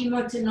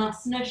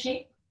Paschimottanasana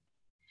shape.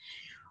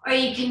 Or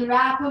you can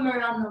wrap them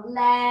around the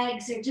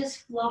legs or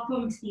just flop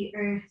them to the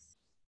earth.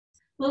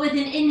 But with an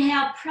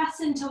inhale, press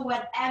into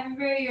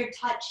whatever you're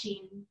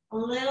touching, a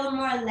little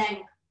more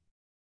length.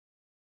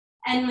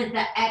 And with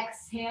the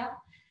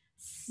exhale,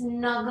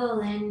 snuggle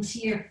into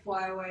your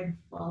forward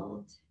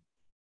fold.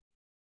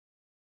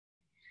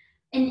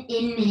 An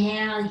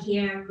inhale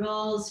here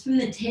rolls from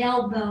the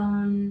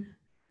tailbone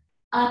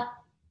up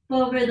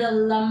over the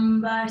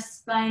lumbar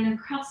spine,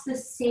 across the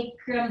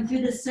sacrum,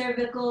 through the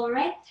cervical,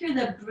 right through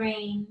the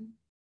brain.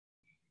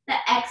 The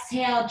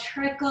exhale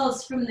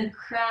trickles from the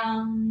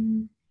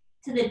crown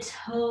to the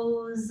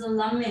toes,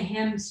 along the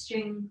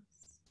hamstrings.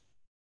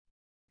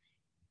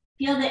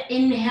 Feel the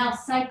inhale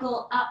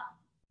cycle up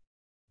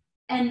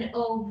and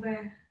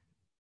over.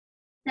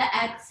 The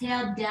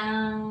exhale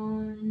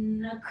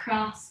down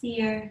across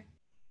the earth.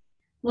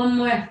 One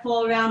more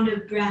full round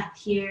of breath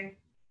here.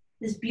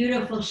 This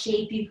beautiful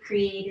shape you've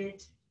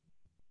created.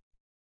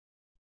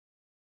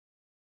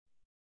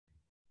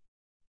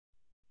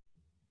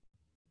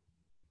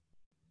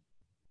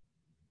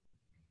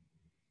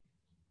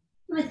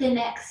 With the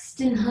next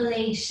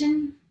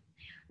inhalation,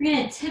 we're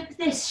going to tip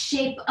this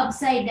shape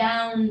upside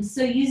down.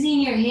 So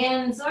using your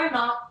hands or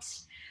not,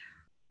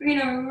 we're going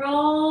to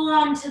roll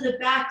onto the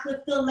back,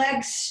 lift the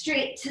legs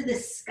straight to the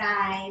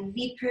sky.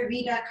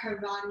 Viparita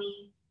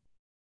Karani.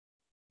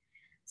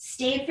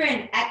 Stay for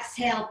an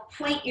exhale,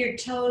 point your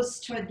toes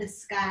toward the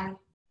sky.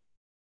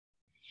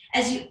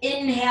 As you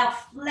inhale,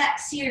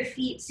 flex your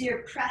feet so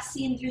you're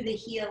pressing through the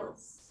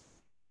heels.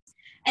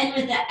 And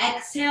with the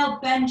exhale,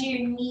 bend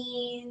your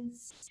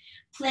knees.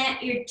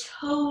 Plant your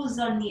toes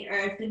on the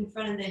earth in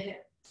front of the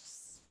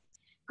hips.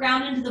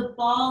 Ground into the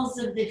balls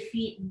of the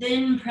feet,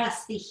 then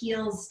press the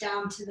heels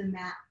down to the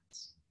mat.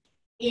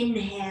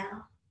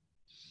 Inhale.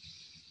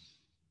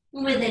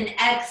 With an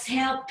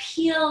exhale,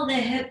 peel the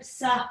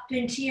hips up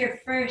into your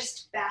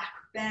first back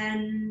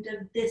bend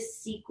of this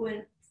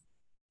sequence.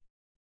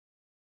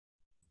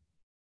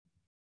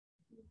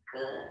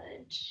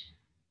 Good.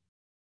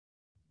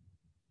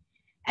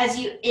 As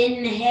you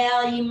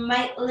inhale, you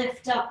might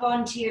lift up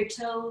onto your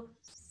toes.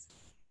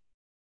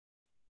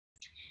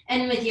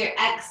 And with your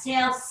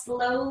exhale,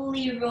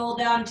 slowly roll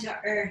down to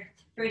earth.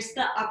 First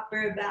the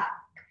upper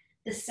back,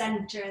 the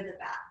center of the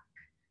back,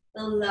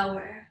 the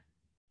lower,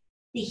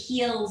 the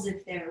heels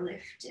if they're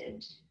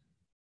lifted.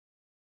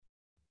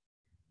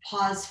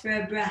 Pause for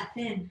a breath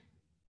in.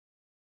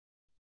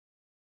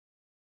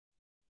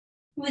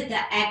 With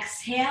the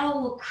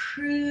exhale, we'll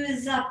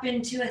cruise up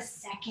into a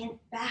second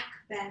back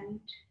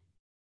bend.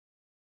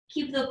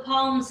 Keep the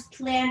palms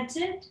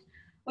planted,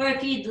 or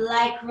if you'd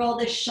like, roll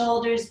the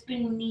shoulders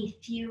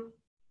beneath you.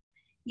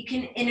 You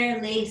can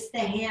interlace the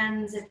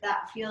hands if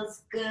that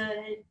feels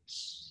good,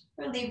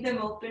 or leave them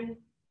open.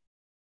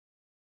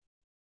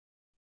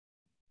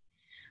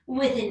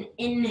 With an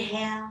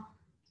inhale,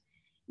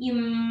 you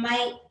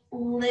might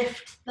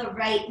lift the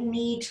right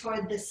knee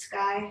toward the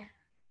sky.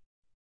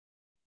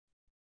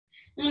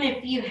 And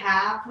if you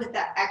have, with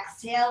the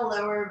exhale,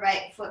 lower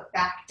right foot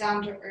back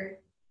down to earth.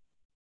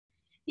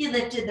 You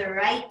lifted the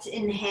right,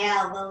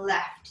 inhale, the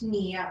left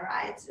knee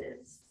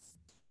rises.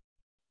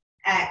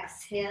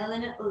 Exhale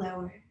and it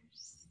lowers.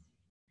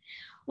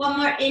 One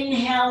more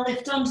inhale,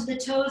 lift onto the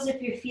toes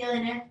if you're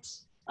feeling it.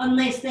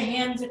 Unlace the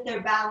hands if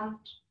they're bound.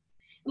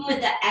 And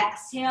with the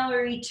exhale,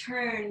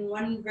 return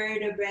one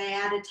vertebrae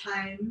at a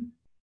time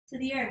to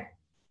the earth.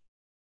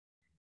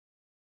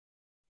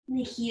 And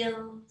the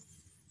heels.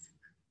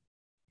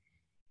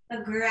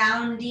 A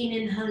grounding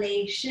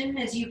inhalation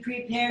as you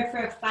prepare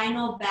for a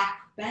final back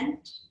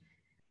bend.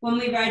 One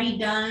we've already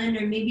done,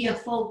 or maybe a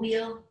full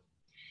wheel.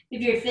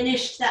 If you're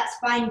finished, that's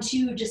fine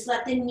too. Just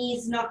let the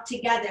knees knock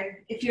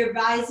together. If you're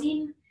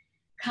rising,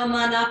 come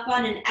on up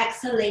on an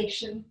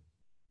exhalation.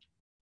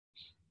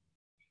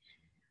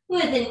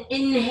 With an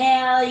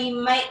inhale,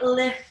 you might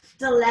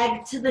lift a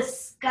leg to the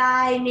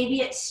sky.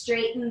 Maybe it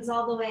straightens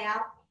all the way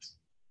out.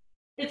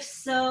 If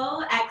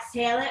so,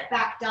 exhale it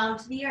back down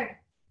to the earth.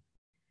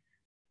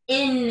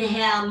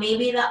 Inhale,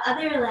 maybe the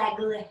other leg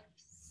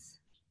lifts.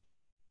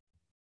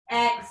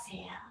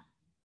 Exhale.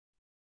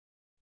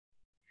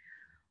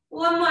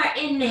 One more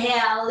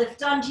inhale,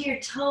 lift onto your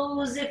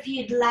toes if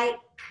you'd like.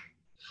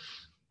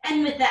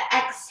 And with the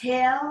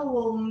exhale,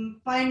 we'll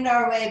find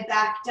our way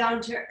back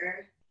down to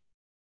earth.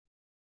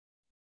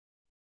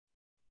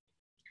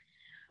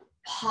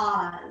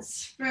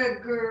 Pause for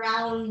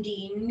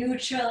grounding,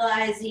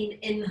 neutralizing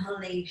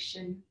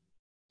inhalation.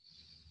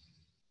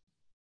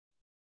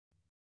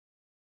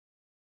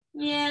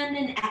 And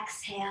an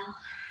exhale.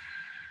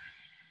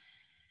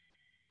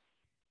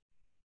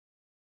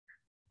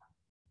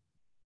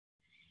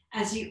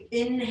 As you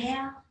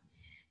inhale,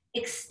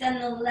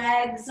 extend the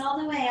legs all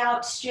the way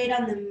out straight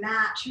on the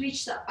mat.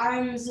 Reach the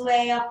arms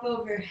way up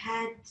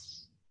overhead.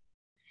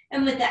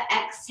 And with the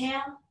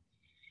exhale,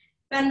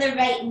 bend the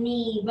right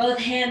knee. Both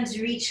hands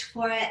reach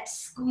for it.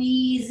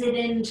 Squeeze it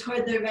in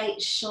toward the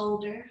right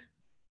shoulder.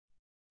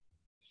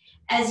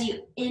 As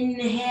you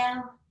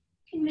inhale,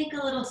 you can make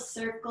a little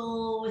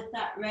circle with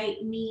that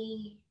right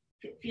knee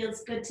if it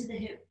feels good to the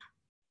hip.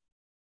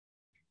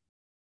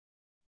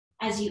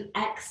 As you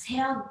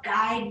exhale,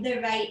 guide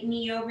the right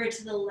knee over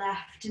to the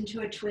left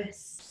into a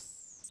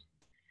twist.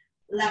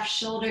 Left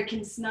shoulder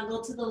can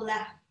snuggle to the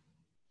left.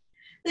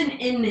 Then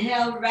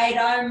inhale, right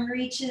arm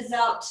reaches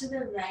out to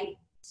the right.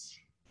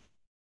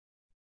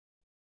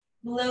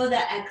 Blow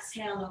the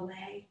exhale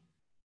away.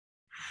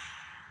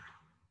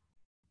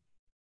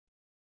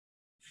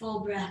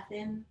 Full breath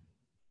in.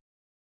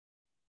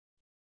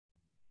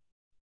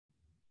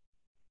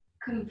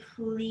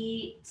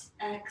 Complete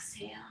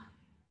exhale.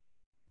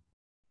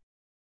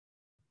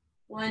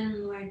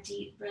 One more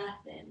deep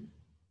breath in.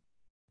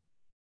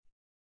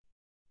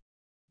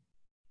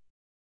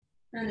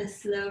 And a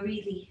slow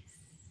release.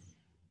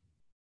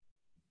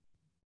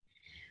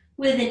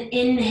 With an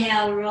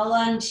inhale, roll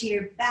onto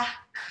your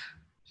back.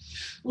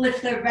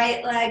 Lift the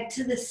right leg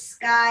to the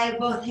sky.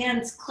 Both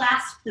hands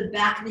clasp the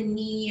back of the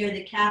knee or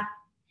the calf.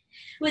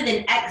 With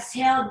an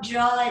exhale,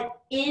 draw it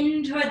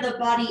in toward the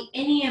body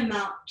any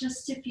amount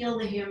just to feel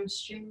the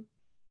hamstring.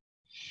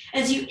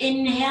 As you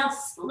inhale,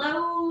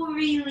 slow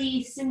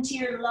release into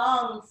your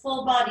long,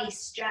 full body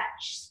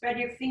stretch. Spread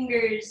your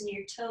fingers and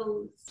your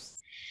toes.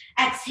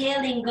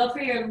 Exhaling, go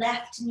for your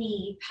left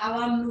knee,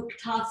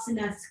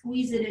 Pavamuktasana,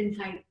 squeeze it in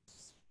tight.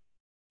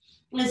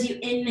 As you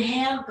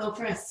inhale, go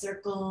for a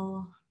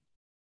circle.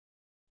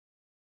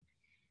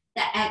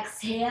 The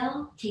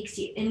exhale takes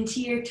you into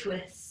your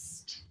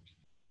twist.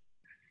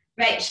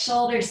 Right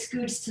shoulder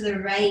scoots to the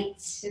right.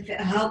 If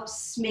it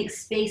helps, make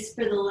space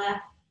for the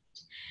left.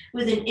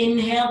 With an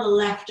inhale, the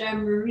left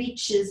arm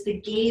reaches, the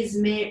gaze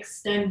may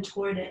extend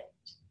toward it.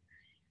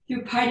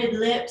 Through parted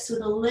lips,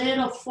 with a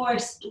little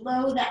force,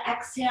 blow the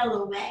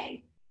exhale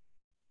away.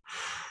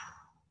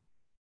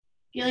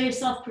 Feel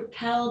yourself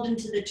propelled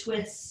into the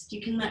twist.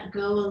 You can let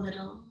go a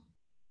little.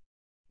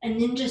 And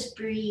then just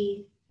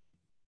breathe.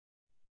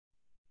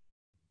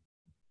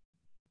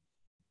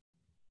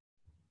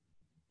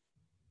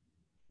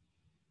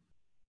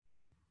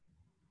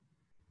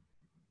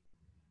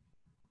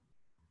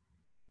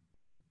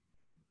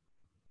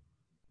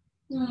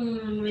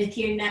 With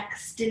your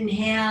next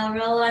inhale,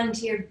 roll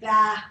onto your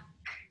back.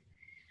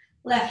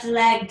 Left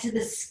leg to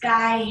the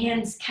sky,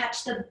 hands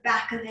catch the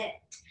back of it.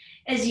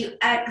 As you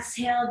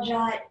exhale,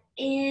 draw it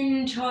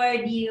in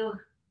toward you.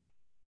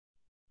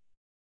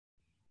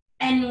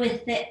 And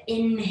with the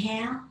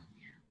inhale,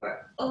 we're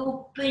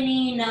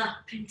opening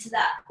up into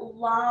that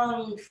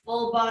long,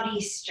 full body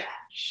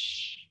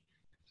stretch.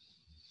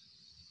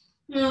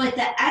 And with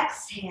the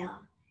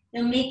exhale,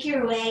 you'll make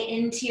your way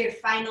into your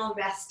final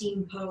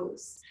resting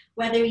pose.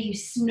 Whether you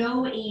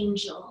snow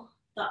angel,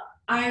 the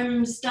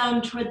arms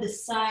down toward the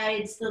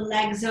sides, the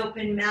legs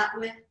open mat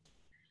width,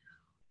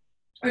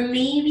 or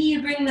maybe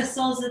you bring the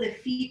soles of the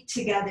feet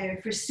together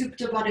for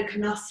Supta Baddha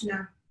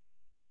Konasana.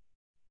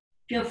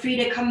 Feel free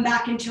to come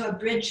back into a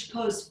bridge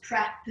pose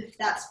prep if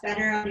that's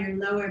better on your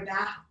lower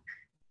back.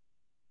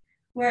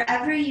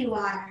 Wherever you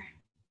are,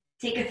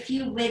 take a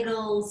few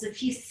wiggles, a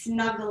few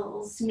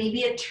snuggles,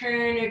 maybe a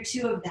turn or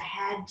two of the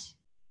head.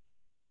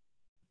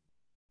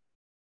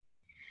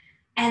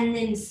 And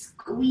then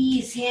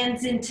squeeze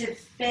hands into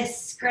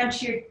fists,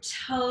 scrunch your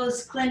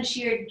toes, clench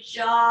your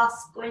jaw,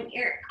 squint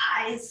your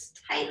eyes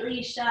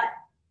tightly shut.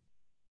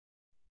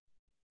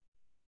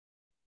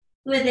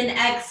 With an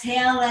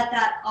exhale, let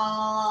that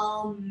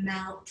all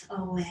melt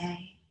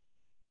away.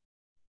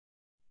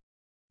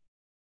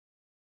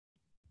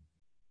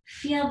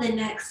 Feel the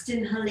next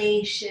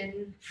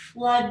inhalation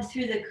flood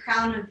through the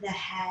crown of the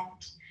head,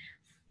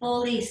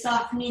 fully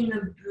softening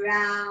the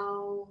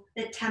brow,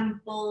 the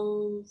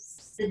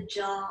temples, the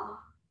jaw.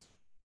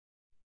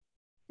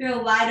 Through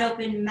a wide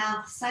open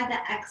mouth, sigh the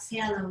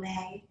exhale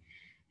away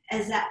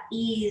as that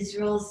ease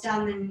rolls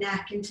down the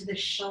neck into the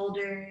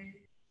shoulders.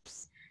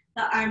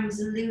 The arms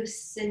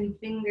loose and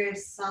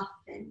fingers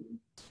soften.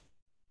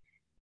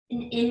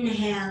 An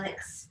inhale,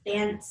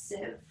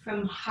 expansive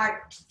from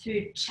heart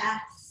through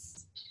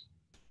chest.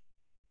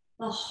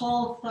 The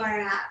whole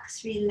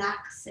thorax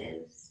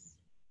relaxes.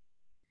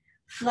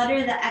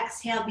 Flutter the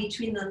exhale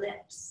between the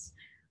lips.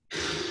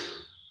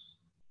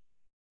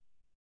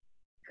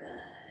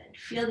 Good.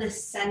 Feel the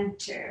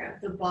center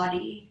of the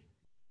body,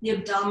 the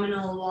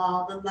abdominal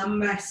wall, the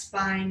lumbar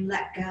spine,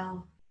 let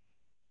go.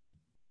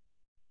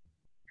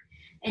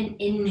 An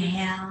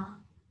inhale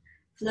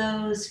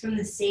flows from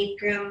the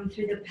sacrum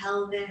through the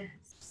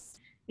pelvis.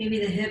 Maybe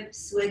the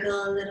hips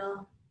wiggle a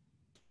little.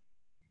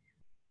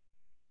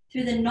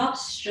 Through the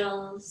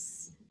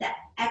nostrils, the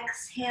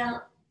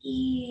exhale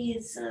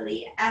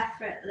easily,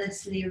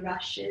 effortlessly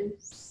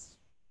rushes,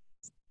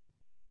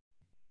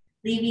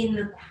 leaving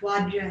the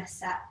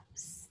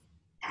quadriceps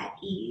at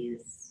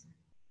ease.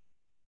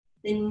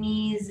 The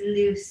knees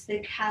loose, the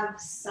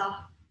calves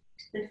soft,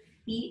 the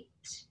feet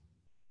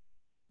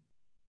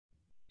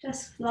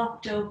just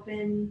flopped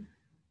open.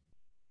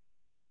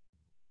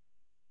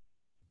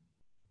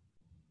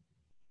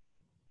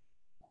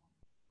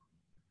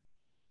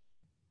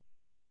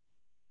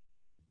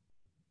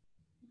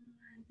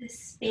 The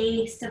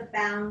space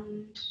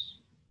abound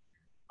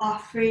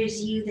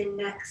offers you the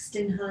next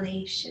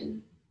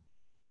inhalation.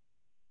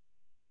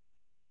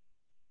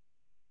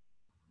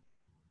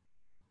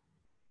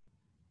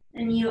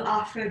 And you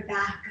offer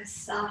back a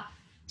soft,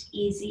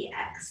 easy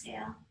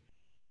exhale.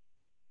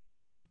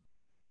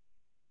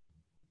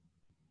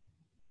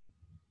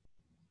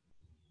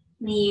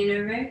 The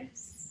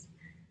universe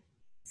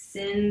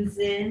sends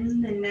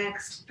in the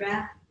next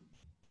breath.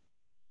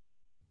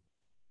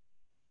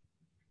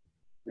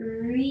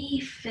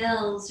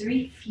 Refuels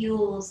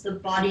the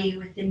body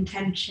with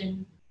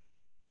intention.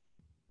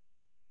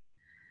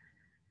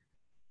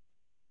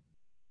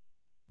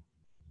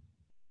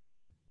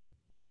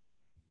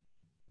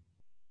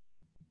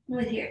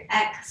 With your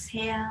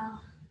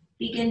exhale,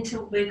 begin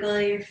to wiggle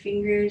your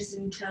fingers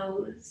and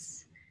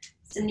toes.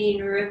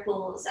 Sending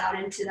ripples out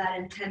into that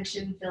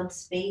intention-filled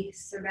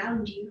space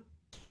around you.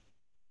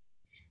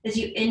 As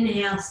you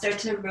inhale, start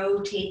to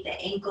rotate the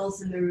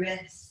ankles and the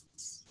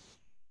wrists.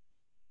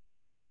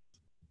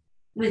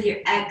 With your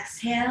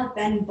exhale,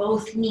 bend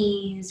both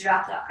knees,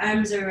 wrap the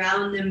arms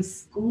around them,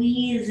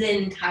 squeeze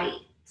in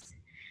tight.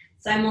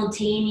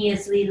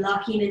 Simultaneously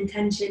locking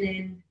intention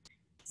in,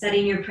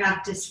 setting your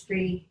practice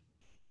free.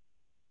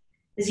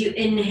 As you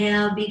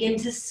inhale, begin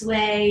to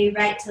sway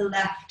right to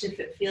left if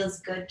it feels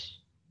good.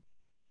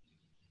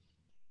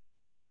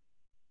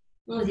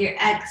 With your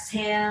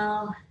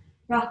exhale,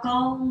 rock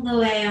all the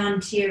way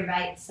onto your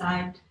right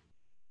side.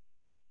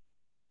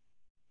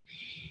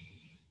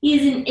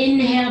 Use an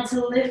inhale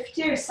to lift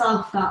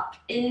yourself up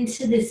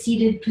into the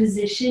seated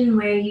position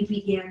where you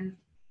began.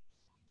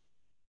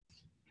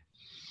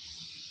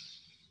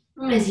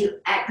 As you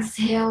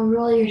exhale,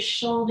 roll your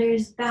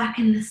shoulders back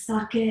in the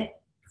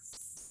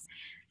sockets.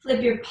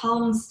 Flip your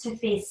palms to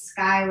face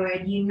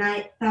skyward.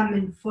 Unite thumb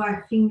and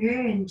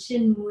forefinger in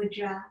chin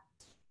mudra.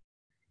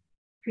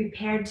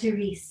 Prepared to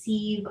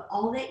receive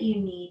all that you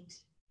need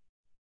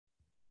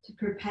to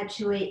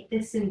perpetuate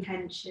this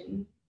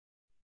intention.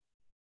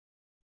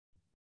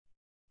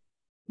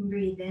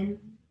 Breathe in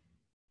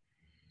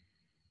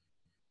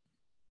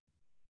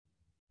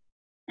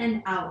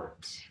and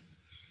out.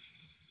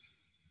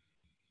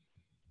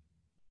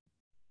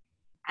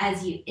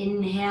 As you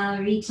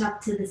inhale, reach up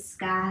to the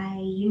sky,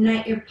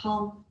 unite your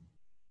palm.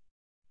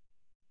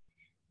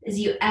 As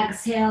you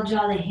exhale,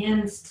 draw the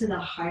hands to the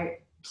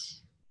heart.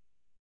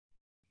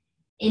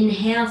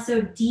 Inhale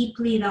so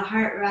deeply the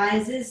heart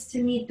rises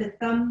to meet the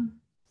thumb.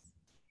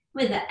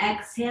 With the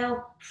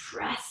exhale,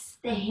 press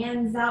the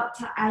hands out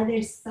to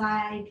either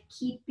side,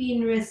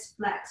 keeping wrist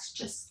flexed,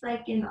 just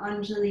like in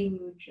Anjali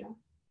Mudra.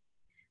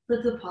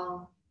 Flip the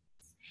palms.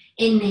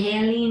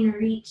 Inhaling,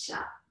 reach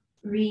up.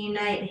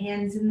 Reunite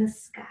hands in the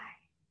sky.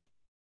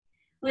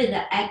 With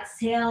the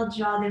exhale,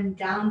 draw them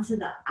down to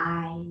the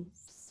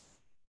eyes.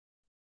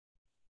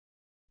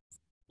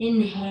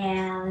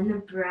 Inhale, and the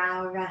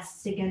brow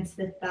rests against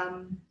the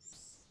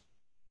thumbs.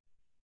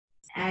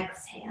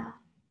 Exhale.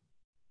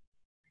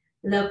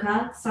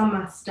 Loka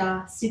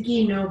samasta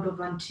sukhi no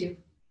bhavantu.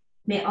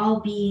 May all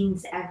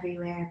beings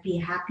everywhere be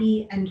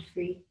happy and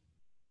free.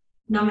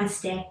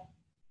 Namaste.